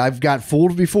we'll see. I've got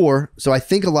fooled before. So I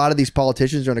think a lot of these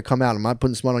politicians are going to come out. I'm not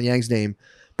putting smut on Yang's name,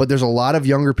 but there's a lot of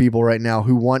younger people right now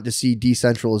who want to see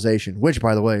decentralization, which,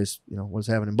 by the way, is, you know, what's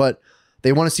happening. But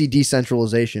they want to see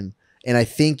decentralization. And I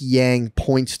think Yang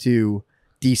points to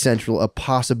a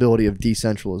possibility of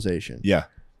decentration. Yeah.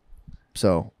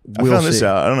 So I we'll found see. this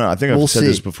out. I don't know. I think I've We'll said see.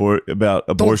 this before about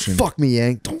abortion. Don't fuck me,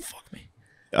 Yang. Don't fuck me.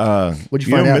 What'd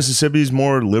you know find out? Mississippi's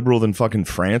more liberal than fucking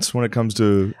France when it comes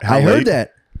to how I heard late?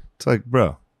 that. It's like,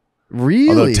 bro. Really?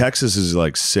 Although Texas is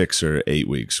like 6 or 8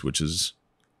 weeks, which is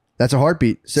That's a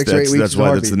heartbeat. 6 or 8 weeks. That's is a why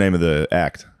heartbeat. that's the name of the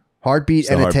act. Heartbeat It's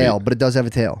the and a heartbeat. tail, but it does have a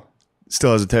tail.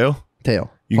 Still has a tail.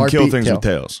 Tail. You can kill Heartbeat, things tail. with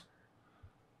tails.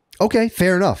 Okay,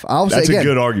 fair enough. I'll That's say a again,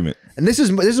 good argument. and this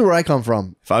is where I come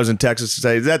from. If I was in Texas to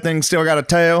say, "Does that thing still got a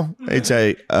tail?" They'd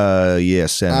say,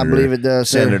 yes, Senator. I believe it does,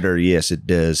 sir. Senator, yes, it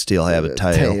does still have a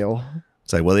tail.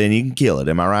 It's like, well, then you can kill it.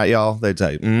 Am I right, y'all? They'd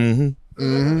say,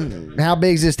 mm-hmm. How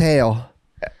big's this tail?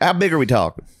 How big are we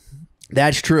talking?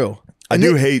 That's true. I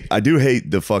do hate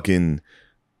the fucking,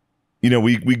 you know,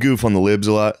 we goof on the libs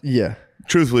a lot. Yeah,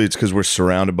 Truthfully, it's because we're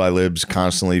surrounded by libs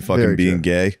constantly fucking Very being true.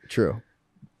 gay. true.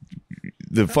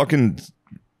 The fucking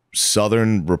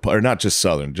Southern, or not just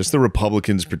Southern, just the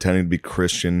Republicans pretending to be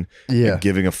Christian Yeah. and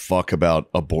giving a fuck about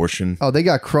abortion. Oh, they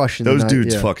got crushed. In Those the night,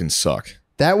 dudes yeah. fucking suck.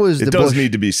 That was It the does Bush.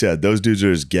 need to be said. Those dudes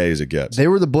are as gay as it gets. They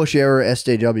were the Bush era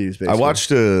SJWs. Basically. I watched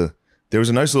there was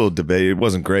a nice little debate. It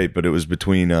wasn't great, but it was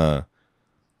between I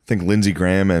think Lindsey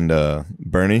Graham and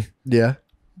Bernie. Yeah,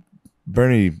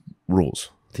 Bernie rules.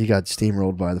 he got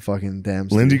steamrolled by the fucking damn.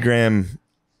 Lindsey Graham.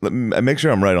 Let me make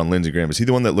sure I'm right on Lindsey Graham. Is he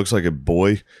the one that looks like a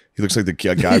boy? He looks like the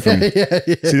guy from. Is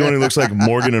he the one who looks like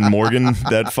Morgan and Morgan?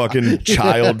 That fucking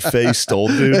child-faced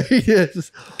old dude.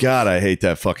 Yes. God, I hate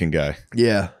that fucking guy.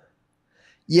 Yeah.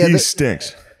 Yeah. He the-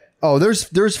 stinks. Oh,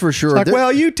 there's for sure. Like,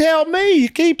 well, you tell me. You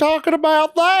keep talking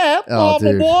about that. Oh, Blah,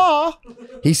 dude. blah, blah.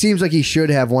 He seems like he should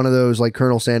have one of those like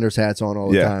Colonel Sanders hats on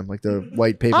all the time, like the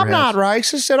white paper I'm hats. not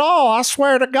racist at all. I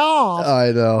swear to God.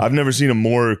 I know. I've never seen a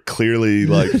more clearly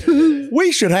like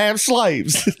we should have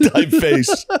slaves type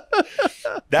face.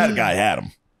 That guy had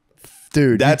him.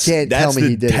 Dude, you can't tell me the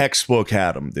he did. textbook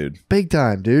had him, dude. Big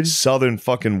time, dude. Southern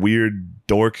fucking weird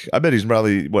dork. I bet he's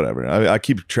probably whatever. I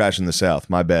keep trashing the South.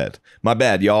 My bad. My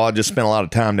bad, y'all. I just spent a lot of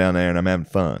time down there and I'm having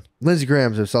fun. Lindsey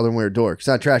Graham's a Southern weird dork. It's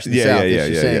not trashing the South. It's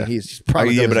just saying he's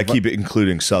probably but I keep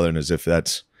including Southern as if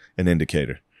that's an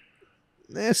indicator.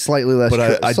 Slightly less,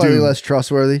 But slightly less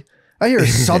trustworthy. I hear a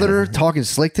Southerner talking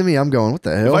slick to me. I'm going, what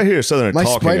the hell? If I hear a Southerner My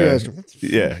talking,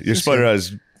 spider your spider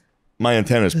eyes, my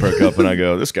antennas perk up and I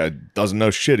go, this guy doesn't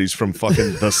know shit. He's from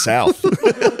fucking the South.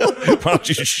 Why don't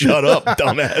you shut up,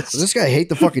 dumbass? Does this guy hate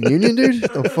the fucking Union, dude?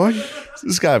 What the fuck?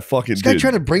 This guy fucking. This guy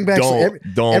trying to bring back. Every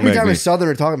time a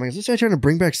Southerner talking, I'm like, is this guy trying to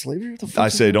bring back slavery? What the fuck? I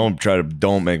say,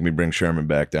 don't make me bring Sherman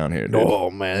back down here, dude. Oh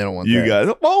man, they don't want you that.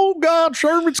 guys. Oh God,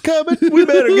 Sherman's coming. We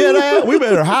better get out. We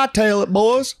better hightail it,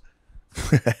 boys.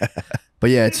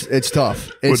 But yeah, it's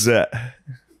tough. What's that?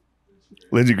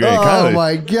 Lindsey Graham. Oh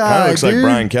my God, kind of looks dude. like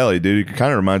Brian Kelly, dude. He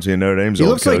kind of reminds me of Notre Dame's He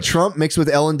old looks like coach. Trump mixed with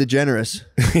Ellen DeGeneres.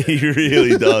 He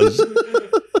really does.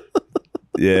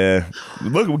 Yeah.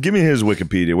 Look, give me his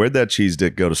Wikipedia. Where'd that cheese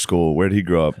dick go to school? Where'd he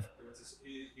grow up?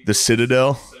 The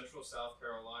Citadel? Central South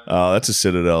Carolina. Oh, that's a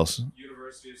Citadel.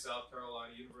 University of South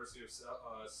Carolina. University of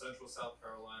Central South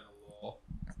Carolina Law.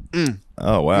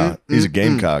 Oh, wow. He's a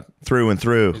gamecock through and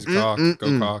through. He's a cock.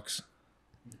 Go Cox.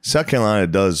 South Carolina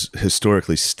does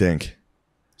historically stink.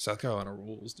 South Carolina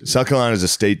rules, dude. South Carolina is a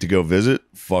state to go visit.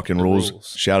 Fucking rules.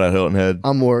 rules. Shout out Hilton Head.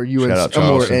 I'm more UNC. Shout out I'm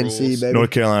more Charleston. NC, baby.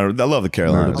 North Carolina. I love the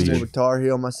Carolinas. I'm dude. more Tar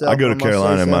Heel myself. I go to I must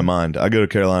Carolina say in so. my mind. I go to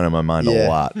Carolina in my mind a Yeah.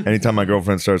 lot. Anytime my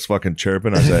girlfriend starts fucking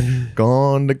chirping, I say,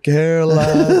 "Gone to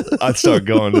Carolina." I start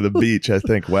going to the beach. I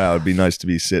think, wow, it'd be nice to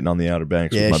be sitting on the Outer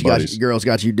Banks Yeah, with my buddies. girls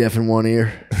got you deaf in one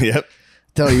ear. Yep.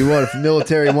 Tell you what, if the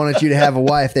military wanted you to have a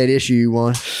wife, they'd issue you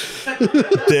one.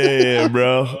 Damn,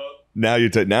 bro. Now you're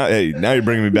now you're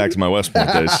bringing me back to my West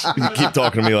Point days. You keep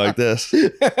talking to me like this. Yeah,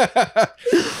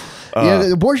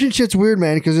 the abortion shit's weird,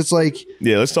 man, because it's like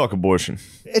Yeah, let's talk abortion.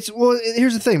 well.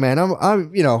 Here's the thing, man. I'm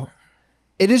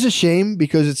it is a shame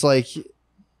because it's like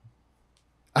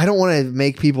I don't want to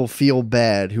make people feel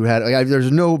bad who had.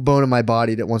 There's no bone in my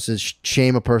body that wants to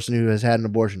shame a person who has had an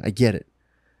abortion. I get it.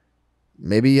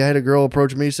 Maybe I had a girl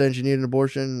approach me saying she needed an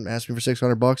abortion, asked me for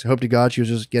 $600. I hope to God she was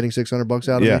just getting $600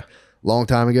 out of me. Long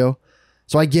time ago.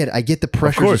 So I get the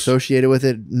pressures associated with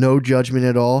it. No judgment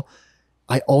at all.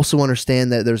 I also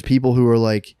understand that there's people who are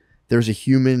like, there's a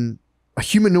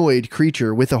humanoid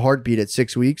creature with a heartbeat at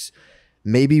 6 weeks.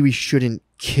 Maybe we shouldn't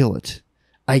kill it.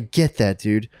 I get that,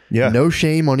 dude. Yeah. No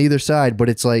shame on either side, but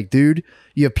it's like, dude,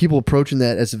 you have people approaching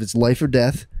that as if it's life or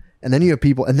death. And then you have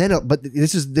people, but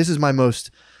this is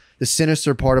the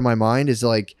sinister part of my mind is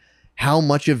like, how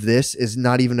much of this is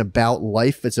not even about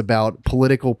life? It's about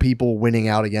political people winning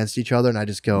out against each other. And I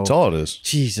just go, That's all it is.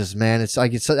 Jesus, man. It's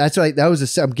like,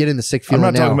 I'm getting the sick I'm feeling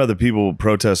not now. talking about the people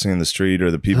protesting in the street or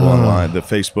the people online, the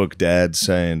Facebook dads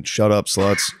saying, shut up,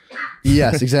 sluts.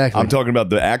 Yes, exactly. I'm talking about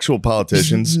the actual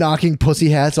politicians. Knocking pussy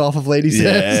hats off of ladies'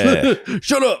 heads.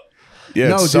 Shut up. Yeah,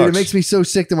 No, it dude, it sucks. makes me so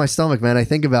sick to my stomach, man. I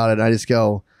think about it and I just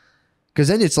go, because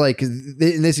then it's like, and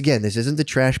this isn't the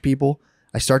trash people.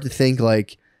 I start to think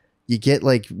like, you get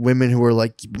like women who are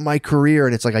like, my career,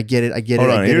 and it's like, I get it. Hold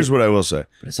on. Here's what I will say.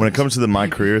 When it comes to the my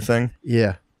career thing,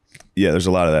 yeah, there's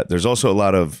a lot of that. There's also a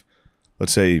lot of,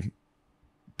 let's say,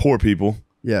 poor people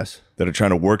yes, that are trying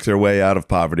to work their way out of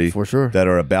poverty. For sure. That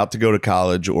are about to go to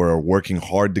college or are working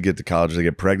hard to get to college. They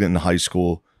get pregnant in high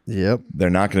school. Yep. They're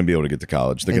not going to be able to get to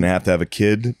college. They're going to have a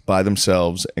kid by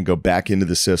themselves and go back into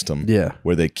the system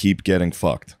where they keep getting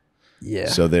fucked. Yeah.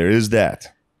 So there is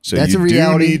that. So That's you a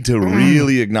reality. do need to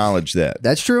really acknowledge that.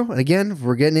 That's true. And again, if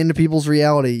we're getting into people's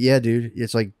reality. Yeah, dude.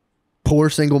 It's like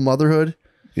poor single motherhood.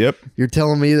 Yep. You're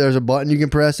telling me there's a button you can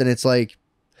press and it's like,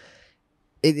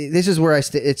 this is where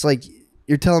it's like,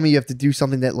 you're telling me you have to do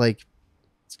something that like,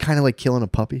 it's kind of like killing a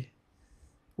puppy.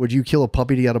 Would you kill a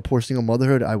puppy to get out of poor single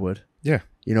motherhood? I would. Yeah.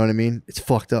 You know what I mean? It's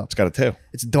fucked up. It's got a tail.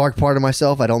 It's a dark part of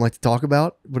myself I don't like to talk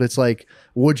about, but it's like,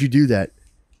 would you do that?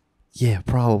 Yeah,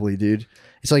 probably, dude.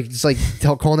 It's like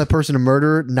calling that person a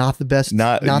murderer, not the best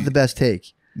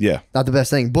take. Yeah. Not the best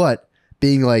thing, but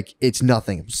being like, it's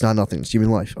nothing. It's not nothing. It's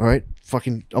human life. All right.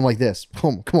 Fucking, I'm like this.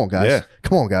 Come on, guys. Yeah.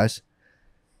 Come on, guys.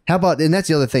 How about, and that's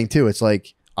the other thing too. It's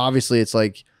like, obviously it's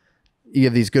like, you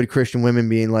have these good Christian women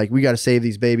being like, we got to save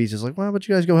these babies. It's like, why don't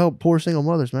you guys go help poor single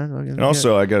mothers, man? And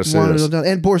also, I got to say this.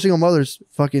 And poor single mothers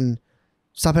fucking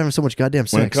Stop having so much goddamn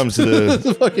sex. When it comes to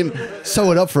the fucking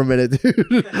sew it up for a minute,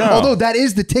 dude. Although that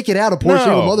is the ticket out of poor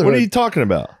single motherhood. What are you talking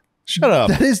about? Shut up.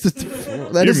 That is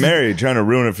You're married, trying to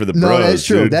ruin it for the bros. No, that's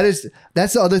true. Dude.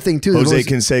 That's the other thing too. Jose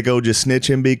Canseco just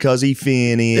snitching because he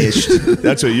finished.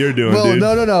 That's what you're doing, dude.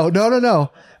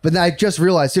 No. But I just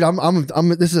realized, dude, I'm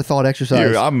this is a thought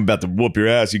exercise. I'm about to whoop your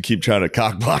ass. You keep trying to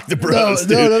cock block the bros,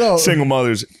 dude. No. Single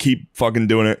mothers keep fucking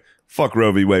doing it. Fuck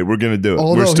Roe v. Wade. We're gonna do it.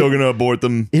 We're still gonna abort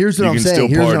them. Here's what I'm saying.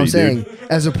 Here's what I'm saying.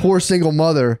 As a poor single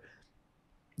mother,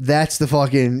 that's the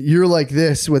fucking. You're like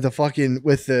this with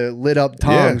the lit up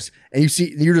tongs, and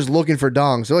you're just looking for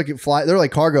dongs. They're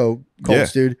like cargo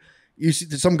colts, dude. You see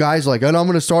some guys like, and I'm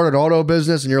gonna start an auto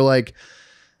business, and you're like,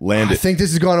 I think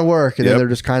this is gonna work, and then they're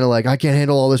just kind of like, I can't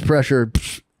handle all this pressure.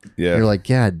 Yeah, and you're like,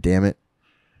 God damn it,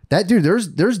 that dude. There's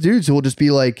dudes who will just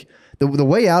be like. The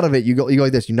way out of it, you go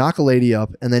like this. You knock a lady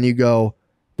up, and then you go,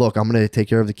 look, I'm going to take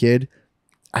care of the kid.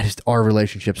 Our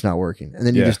relationship's not working. And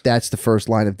then that's the first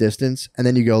line of distance. And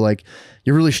then you go like,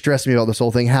 you're really stressing me about this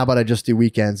whole thing. How about I just do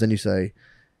weekends? And you say,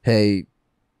 hey,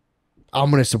 I'm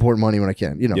going to support money when I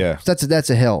can. You know, that's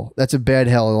a hell. That's a bad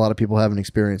hell. A lot of people haven't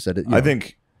experienced it. I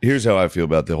think here's how I feel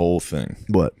about the whole thing.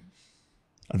 What?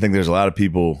 I think there's a lot of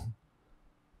people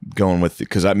going with it,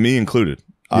 because me included.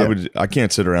 I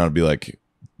can't sit around and be like,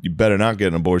 you better not get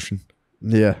an abortion.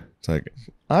 Yeah. It's like,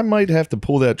 I might have to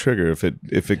pull that trigger if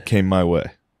it came my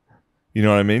way. You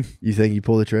know what I mean? You think you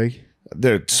pull the trigger?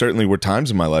 There certainly were times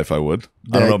in my life I would.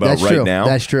 I don't know about right now.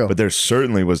 That's true. But there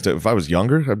certainly was. If I was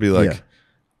younger, I'd be like,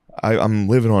 I'm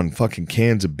living on fucking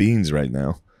cans of beans right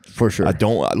now. For sure.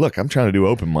 Look, I'm trying to do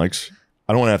open mics.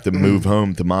 I don't want to have to move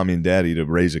home to mommy and daddy to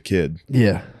raise a kid.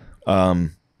 Yeah.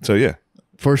 So yeah.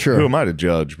 For sure. Who am I to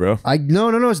judge, bro?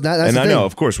 No, it's not. That's and the I thing. know,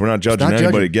 of course, we're not judging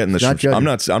anybody getting this. I'm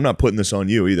not putting this on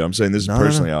you either. I'm saying this is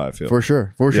personally how I feel. For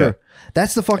sure.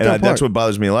 That's the fucked up part. That's what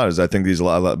bothers me a lot. Is I think a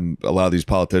lot of these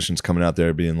politicians coming out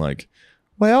there being like,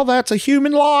 "Well, that's a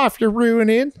human life you're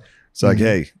ruining." It's like,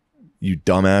 hey, you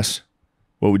dumbass,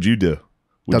 what would you do?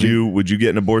 Would you get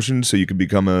an abortion so you could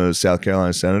become a South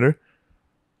Carolina senator?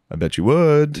 I bet you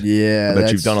would. Yeah, I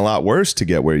bet you've done a lot worse to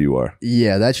get where you are.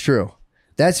 Yeah, that's true.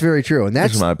 That's very true, and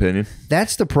that's my opinion.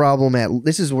 That's the problem.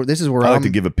 This is where I like to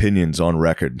give opinions on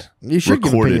record. You should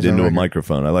record it into a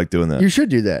microphone. I like doing that. You should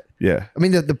do that. Yeah. I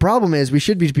mean, the problem is we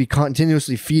should be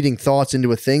continuously feeding thoughts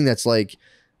into a thing that's like,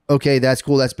 okay, that's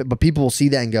cool. But people will see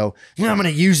that and go, I'm going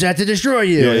to use that to destroy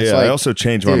you. Yeah. Like, I also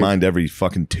change my mind every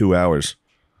fucking 2 hours.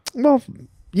 Well,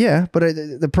 yeah, but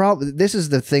the problem. This is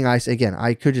the thing.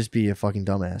 I could just be a fucking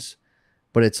dumbass,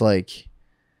 but it's like,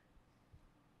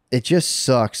 it just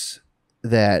sucks.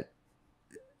 That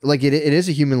like it is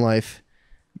a human life,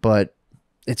 but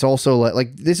it's also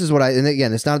like this is what and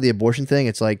again, it's not the abortion thing.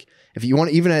 It's like if you want,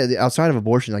 even outside of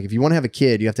abortion, like if you want to have a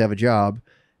kid, you have to have a job.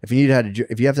 If you have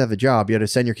to have a job, you have to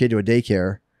send your kid to a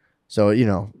daycare. So you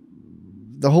know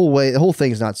the whole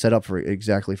thing is not set up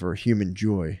exactly for human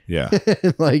joy. Yeah,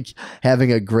 like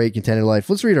having a great contented life.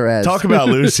 Let's read our ads. Talk about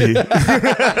Lucy. You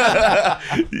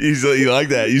like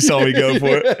that? You saw me go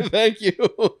for it. Thank you,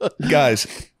 guys.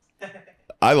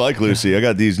 I like Lucy. I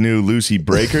got these new Lucy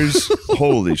breakers.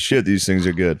 Holy shit, these things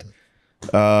are good.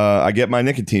 I get my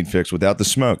nicotine fix without the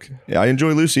smoke. I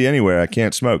enjoy Lucy anywhere. I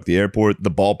can't smoke. The airport,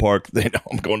 the ballpark. They know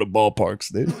I'm going to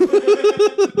ballparks,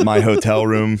 dude. My hotel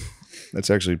room. That's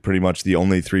actually pretty much the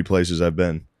only 3 places I've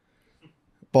been.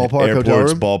 Ballpark, airports, hotel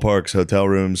room? ballparks, hotel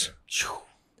rooms.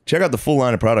 Check out the full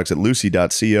line of products at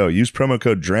lucy.co. Use promo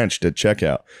code DRENCHED at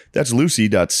checkout. That's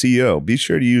lucy.co. Be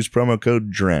sure to use promo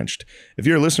code DRENCHED. If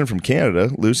you're a listener from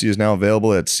Canada, Lucy is now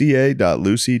available at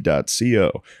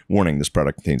ca.lucy.co. Warning, this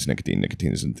product contains nicotine.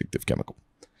 Nicotine is an addictive chemical.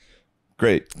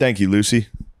 Great. Thank you, Lucy.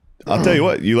 I'll tell you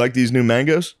what. You like these new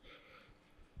mangoes?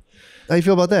 How you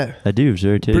feel about that? I do. It's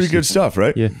very tasty. Pretty good stuff,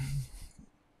 right? Yeah.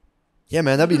 Yeah,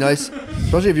 man, that'd be nice.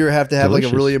 Especially if you have to have like a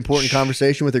really important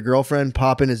conversation with a girlfriend.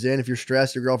 Popping is in. If you're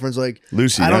stressed, your girlfriend's like,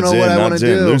 Lucy, I don't know what I want to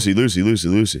do.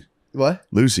 Lucy. What?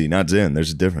 Lucy, not Zen. There's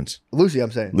a difference. Lucy,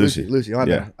 I'm saying. Lucy.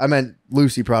 I meant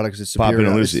Lucy products is superior. Pop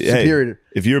in a Lucy. Hey,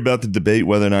 if you're about to debate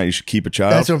whether or not you should keep a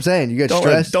child. That's what I'm saying. You get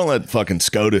stressed. Don't let fucking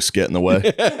SCOTUS get in the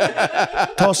way.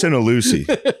 Toss in a Lucy.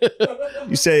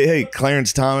 You say, hey,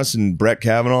 Clarence Thomas and Brett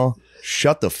Kavanaugh,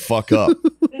 shut the fuck up.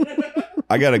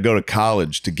 I got to go to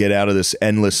college to get out of this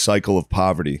endless cycle of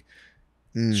poverty.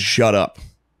 Shut up.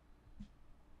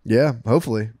 Yeah,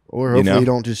 hopefully. Or hopefully you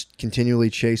don't just continually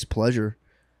chase pleasure.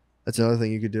 That's another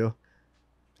thing you could do.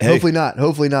 Hey, hopefully not.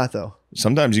 Hopefully not, though.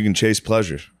 Sometimes you can chase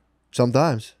pleasure.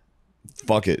 Sometimes.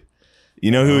 Fuck it.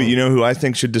 You know who I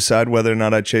think should decide whether or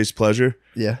not I chase pleasure?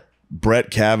 Yeah.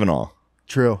 Brett Kavanaugh.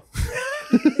 True.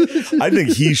 I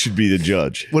think he should be the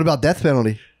judge. What about death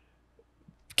penalty?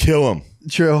 Kill them.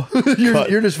 True.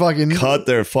 You're just fucking Cut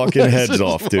their fucking heads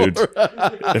off, dude.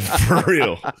 For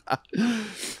real.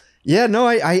 Yeah, no,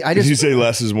 I Did just you say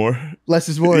less is more? less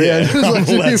is more. Yeah, Yeah,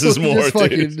 less is more, just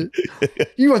dude.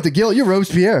 You want the guilt? You're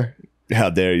Robespierre. How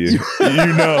dare you? you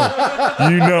know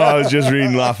I was just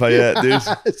reading Lafayette, dude.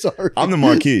 Sorry. I'm the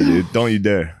Marquis, dude. Don't you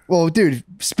dare. Well, dude,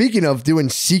 speaking of doing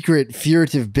secret,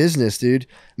 furtive business, dude,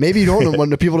 maybe you don't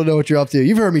want the people to know what you're up to.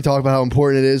 You've heard me talk about how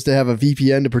important it is to have a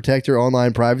VPN to protect your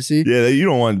online privacy. Yeah, you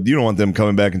don't want them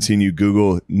coming back and seeing you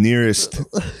Google nearest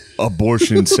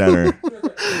abortion center.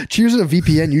 Choosing a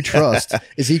VPN you trust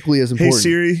is equally as Hey important.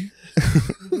 Siri,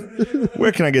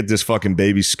 where can I get this fucking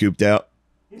baby scooped out?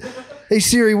 Hey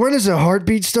Siri, when does a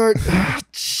heartbeat start? I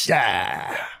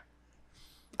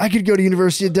I could go to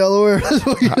University of Delaware.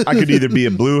 could either be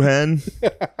a blue hen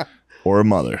or a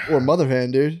mother. Or mother hen,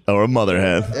 dude. Or a mother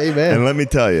hen. Amen. And let me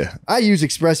tell you, I use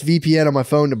ExpressVPN on my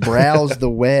phone to browse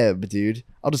the web, dude.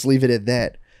 I'll just leave it at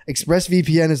that.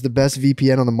 ExpressVPN is the best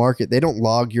VPN on the market. They don't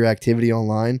log your activity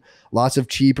online. Lots of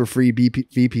cheap or free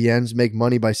VPNs make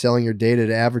money by selling your data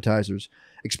to advertisers.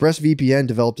 ExpressVPN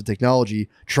developed a technology,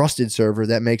 Trusted Server,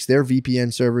 that makes their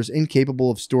VPN servers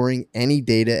incapable of storing any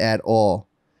data at all,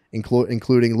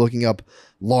 including looking up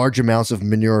large amounts of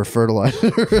manure fertilizer.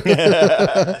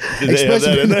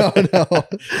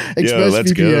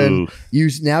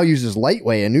 ExpressVPN now uses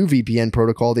Lightway, a new VPN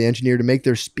protocol they engineered to make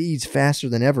their speeds faster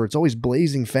than ever. It's always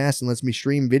blazing fast and lets me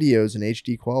stream videos in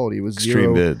HD quality with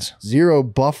zero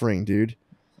buffering, dude.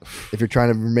 If you're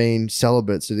trying to remain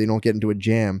celibate so they don't get into a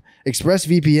jam.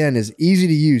 ExpressVPN is easy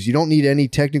to use. You don't need any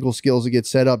technical skills to get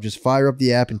set up. Just fire up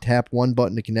the app and tap one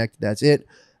button to connect. That's it.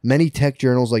 Many tech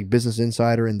journals like Business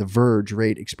Insider and The Verge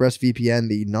rate ExpressVPN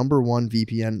the #1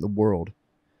 VPN in the world.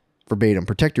 Verbatim.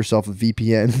 Protect yourself with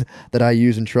VPN that I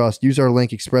use and trust. Use our link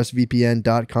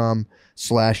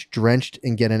expressvpn.com/drenched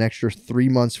and get an extra 3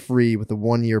 months free with a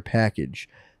 1-year package.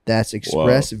 That's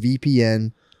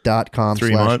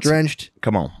expressvpn.com/drenched.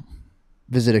 Come on.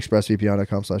 Visit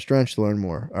expressvpn.com/drenched to learn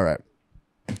more. All right.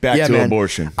 Back to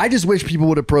abortion. I just wish people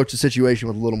would approach the situation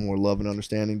with a little more love and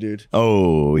understanding, dude.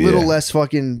 Oh, yeah. A little less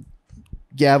fucking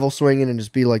gavel swinging and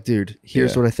just be like, dude,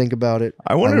 here's what I think about it.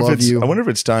 I wonder if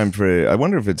it's time for. I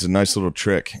wonder if it's a nice little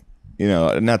trick. You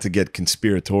know, not to get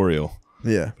conspiratorial.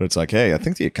 Yeah. But it's like, hey, I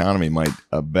think the economy might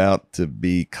about to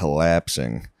be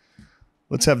collapsing.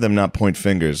 Let's have them not point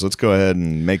fingers. Let's go ahead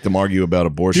and make them argue about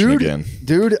abortion again.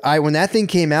 Dude, when that thing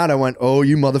came out, I went, oh,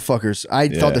 you motherfuckers. I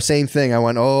thought the same thing. I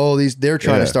went, oh, they're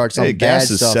trying to start some bad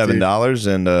gas is stuff, $7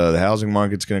 and the housing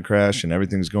market's going to crash and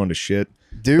everything's going to shit.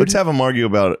 Dude. Let's have them argue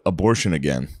about abortion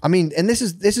again. I mean, and this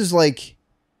is like,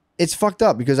 it's fucked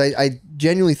up because I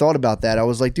genuinely thought about that. I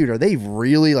was like, dude, are they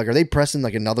really, like, are they pressing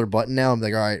like another button now? I'm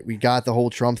like, all right, we got the whole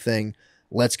Trump thing.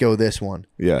 Let's go this one.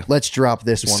 Yeah. Let's drop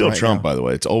this one. Still right Trump, now. by the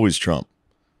way. It's always Trump.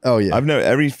 Oh, yeah. I've never,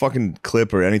 every fucking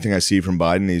clip or anything I see from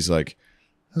Biden, he's like,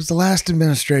 that was the last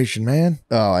administration, man.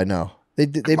 Oh, I know.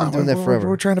 They've been doing that forever.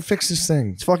 We're trying to fix this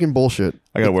thing. It's fucking bullshit.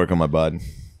 I got to work on my Biden.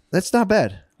 That's not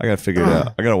bad. I got to figure it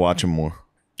out. I got to watch him more.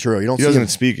 True. You don't He see doesn't him.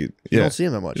 speak it. You don't see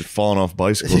him that much. Just falling off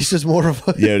bicycles. He's just more of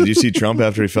a... Yeah, did you see Trump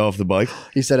after he fell off the bike?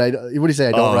 He said, what did he say?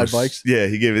 I don't ride bikes? Yeah,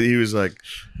 he was like,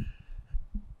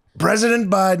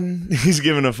 President Biden. He's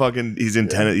giving a fucking, he was in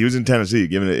Tennessee,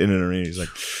 giving it in an arena. He's like,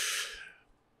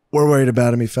 we're worried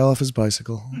about him. He fell off his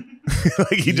bicycle.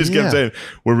 Like he just kept saying,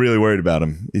 we're really worried about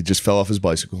him. He just fell off his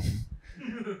bicycle.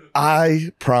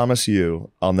 I promise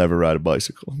you, I'll never ride a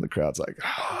bicycle. The crowd's like,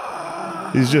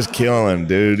 he's just killing,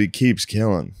 dude. He keeps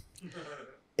killing.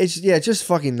 It's just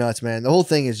fucking nuts, man. The whole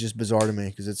thing is just bizarre to me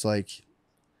because it's like,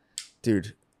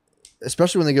 dude,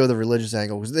 especially when they go the religious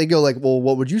angle, because they go like, well,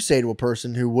 what would you say to a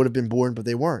person who would have been born but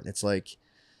they weren't? It's like,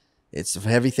 it's a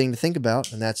heavy thing to think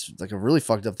about, and that's like a really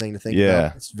fucked up thing to think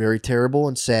about. It's very terrible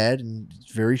and sad and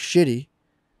it's very shitty.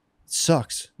 It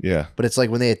sucks. Yeah. But it's like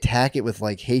when they attack it with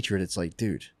like hatred, it's like,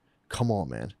 dude, come on,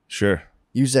 man. Sure.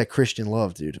 Use that Christian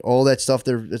love, dude. All that stuff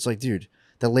there, it's like, dude,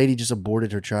 that lady just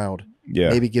aborted her child. Yeah.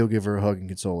 Maybe go give her a hug and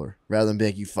console her rather than be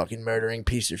like, you fucking murdering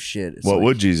piece of shit. It's What like,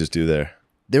 would Jesus do there?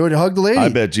 they would hug the lady. I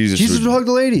bet Jesus would hug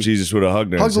the lady. Jesus would have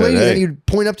hugged her. Hug and the said, lady, and hey. then you'd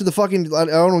point up to the fucking. I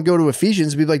don't want to go to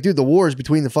Ephesians and be like, dude, the war is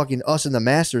between the fucking us and the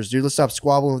masters, dude. Let's stop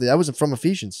squabbling with it. That wasn't from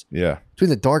Ephesians. Yeah. Between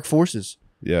the dark forces.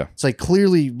 Yeah. It's like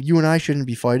clearly you and I shouldn't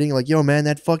be fighting. Like, yo, man,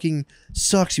 that fucking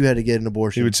sucks. You had to get an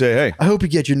abortion. He would say, hey, I hope you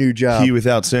get your new job. he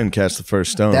without sin cast the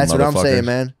first stone. That's what I'm motherfuckers. saying,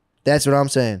 man. That's what I'm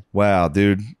saying. Wow,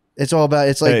 dude. It's all about.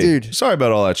 It's like, Hey, dude. sorry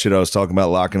about all that shit I was talking about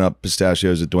locking up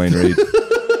pistachios at Dwayne Reed.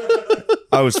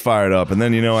 I was fired up, and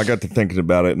then I got to thinking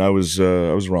about it, and I was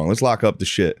wrong. Let's lock up the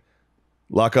shit.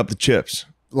 Lock up the chips.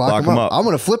 Lock them up. I'm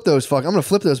gonna flip those. I'm gonna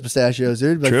flip those pistachios,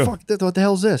 dude. Like, True. fuck, what the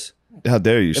hell is this? How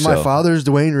dare you? And my father's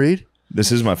Dwayne Reed.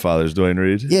 This is my father's Dwayne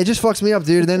Reed. Yeah, it just fucks me up,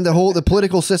 dude. And then the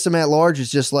political system at large is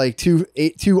just like two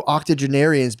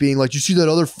octogenarians being like, "You see that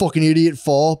other fucking idiot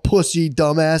fall, pussy,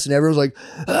 dumbass," and everyone's like,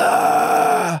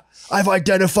 "Ah, I've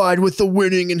identified with the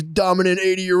winning and dominant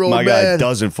 80-year-old man." My guy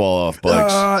doesn't fall off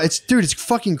bikes. It's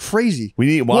fucking crazy. We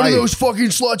need. Why? What are those fucking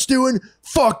sluts doing?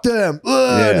 Fuck them.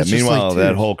 Yeah. Meanwhile,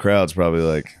 that whole crowd's probably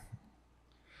like,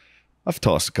 I've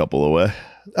tossed a couple away.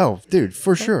 Oh, dude,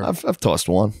 for sure. I've tossed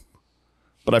one.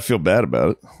 But I feel bad about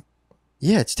it.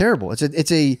 Yeah, it's terrible.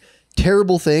 It's a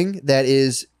terrible thing that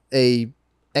is a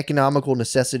economical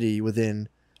necessity within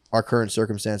our current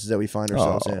circumstances that we find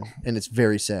ourselves in, and it's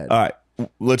very sad. All right,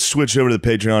 let's switch over to the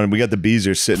Patreon, and we got the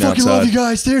Beezers sitting Fucking outside. love you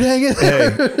guys, dude. Hang in.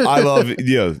 Hey, I love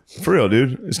you. For real,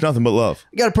 dude. It's nothing but love.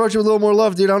 You got to approach it with a little more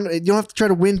love, dude. You don't have to try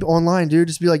to win online, dude.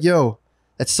 Just be like, yo,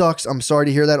 that sucks. I'm sorry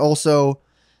to hear that. Also,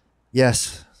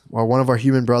 yes, one of our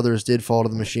human brothers did fall to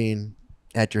the machine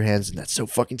at your hands, and that's so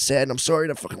fucking sad, and I'm sorry,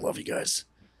 and I fucking love you guys.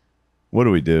 What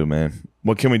do we do, man?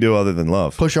 What can we do other than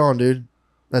love? Push on, dude.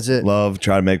 That's it. Love,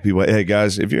 try to make people... Hey,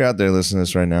 guys, if you're out there listening to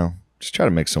this right now, just try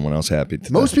to make someone else happy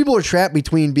today. Most people are trapped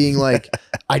between being like,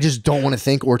 I just don't want to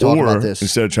think or talk about this.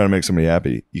 Instead of trying to make somebody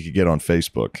happy, you could get on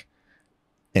Facebook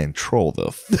and troll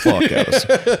the fuck out of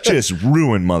us. Just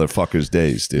ruin motherfuckers'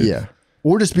 days, dude. Yeah.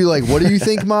 Or just be like, what do you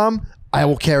think, Mom? I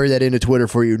will carry that into Twitter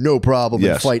for you. No problem.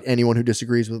 Yes. And fight anyone who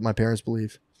disagrees with my parents'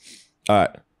 belief. All right.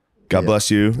 God bless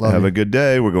you. Love Have you. a good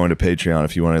day. We're going to Patreon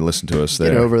if you want to listen to us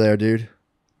there. Get over there, dude.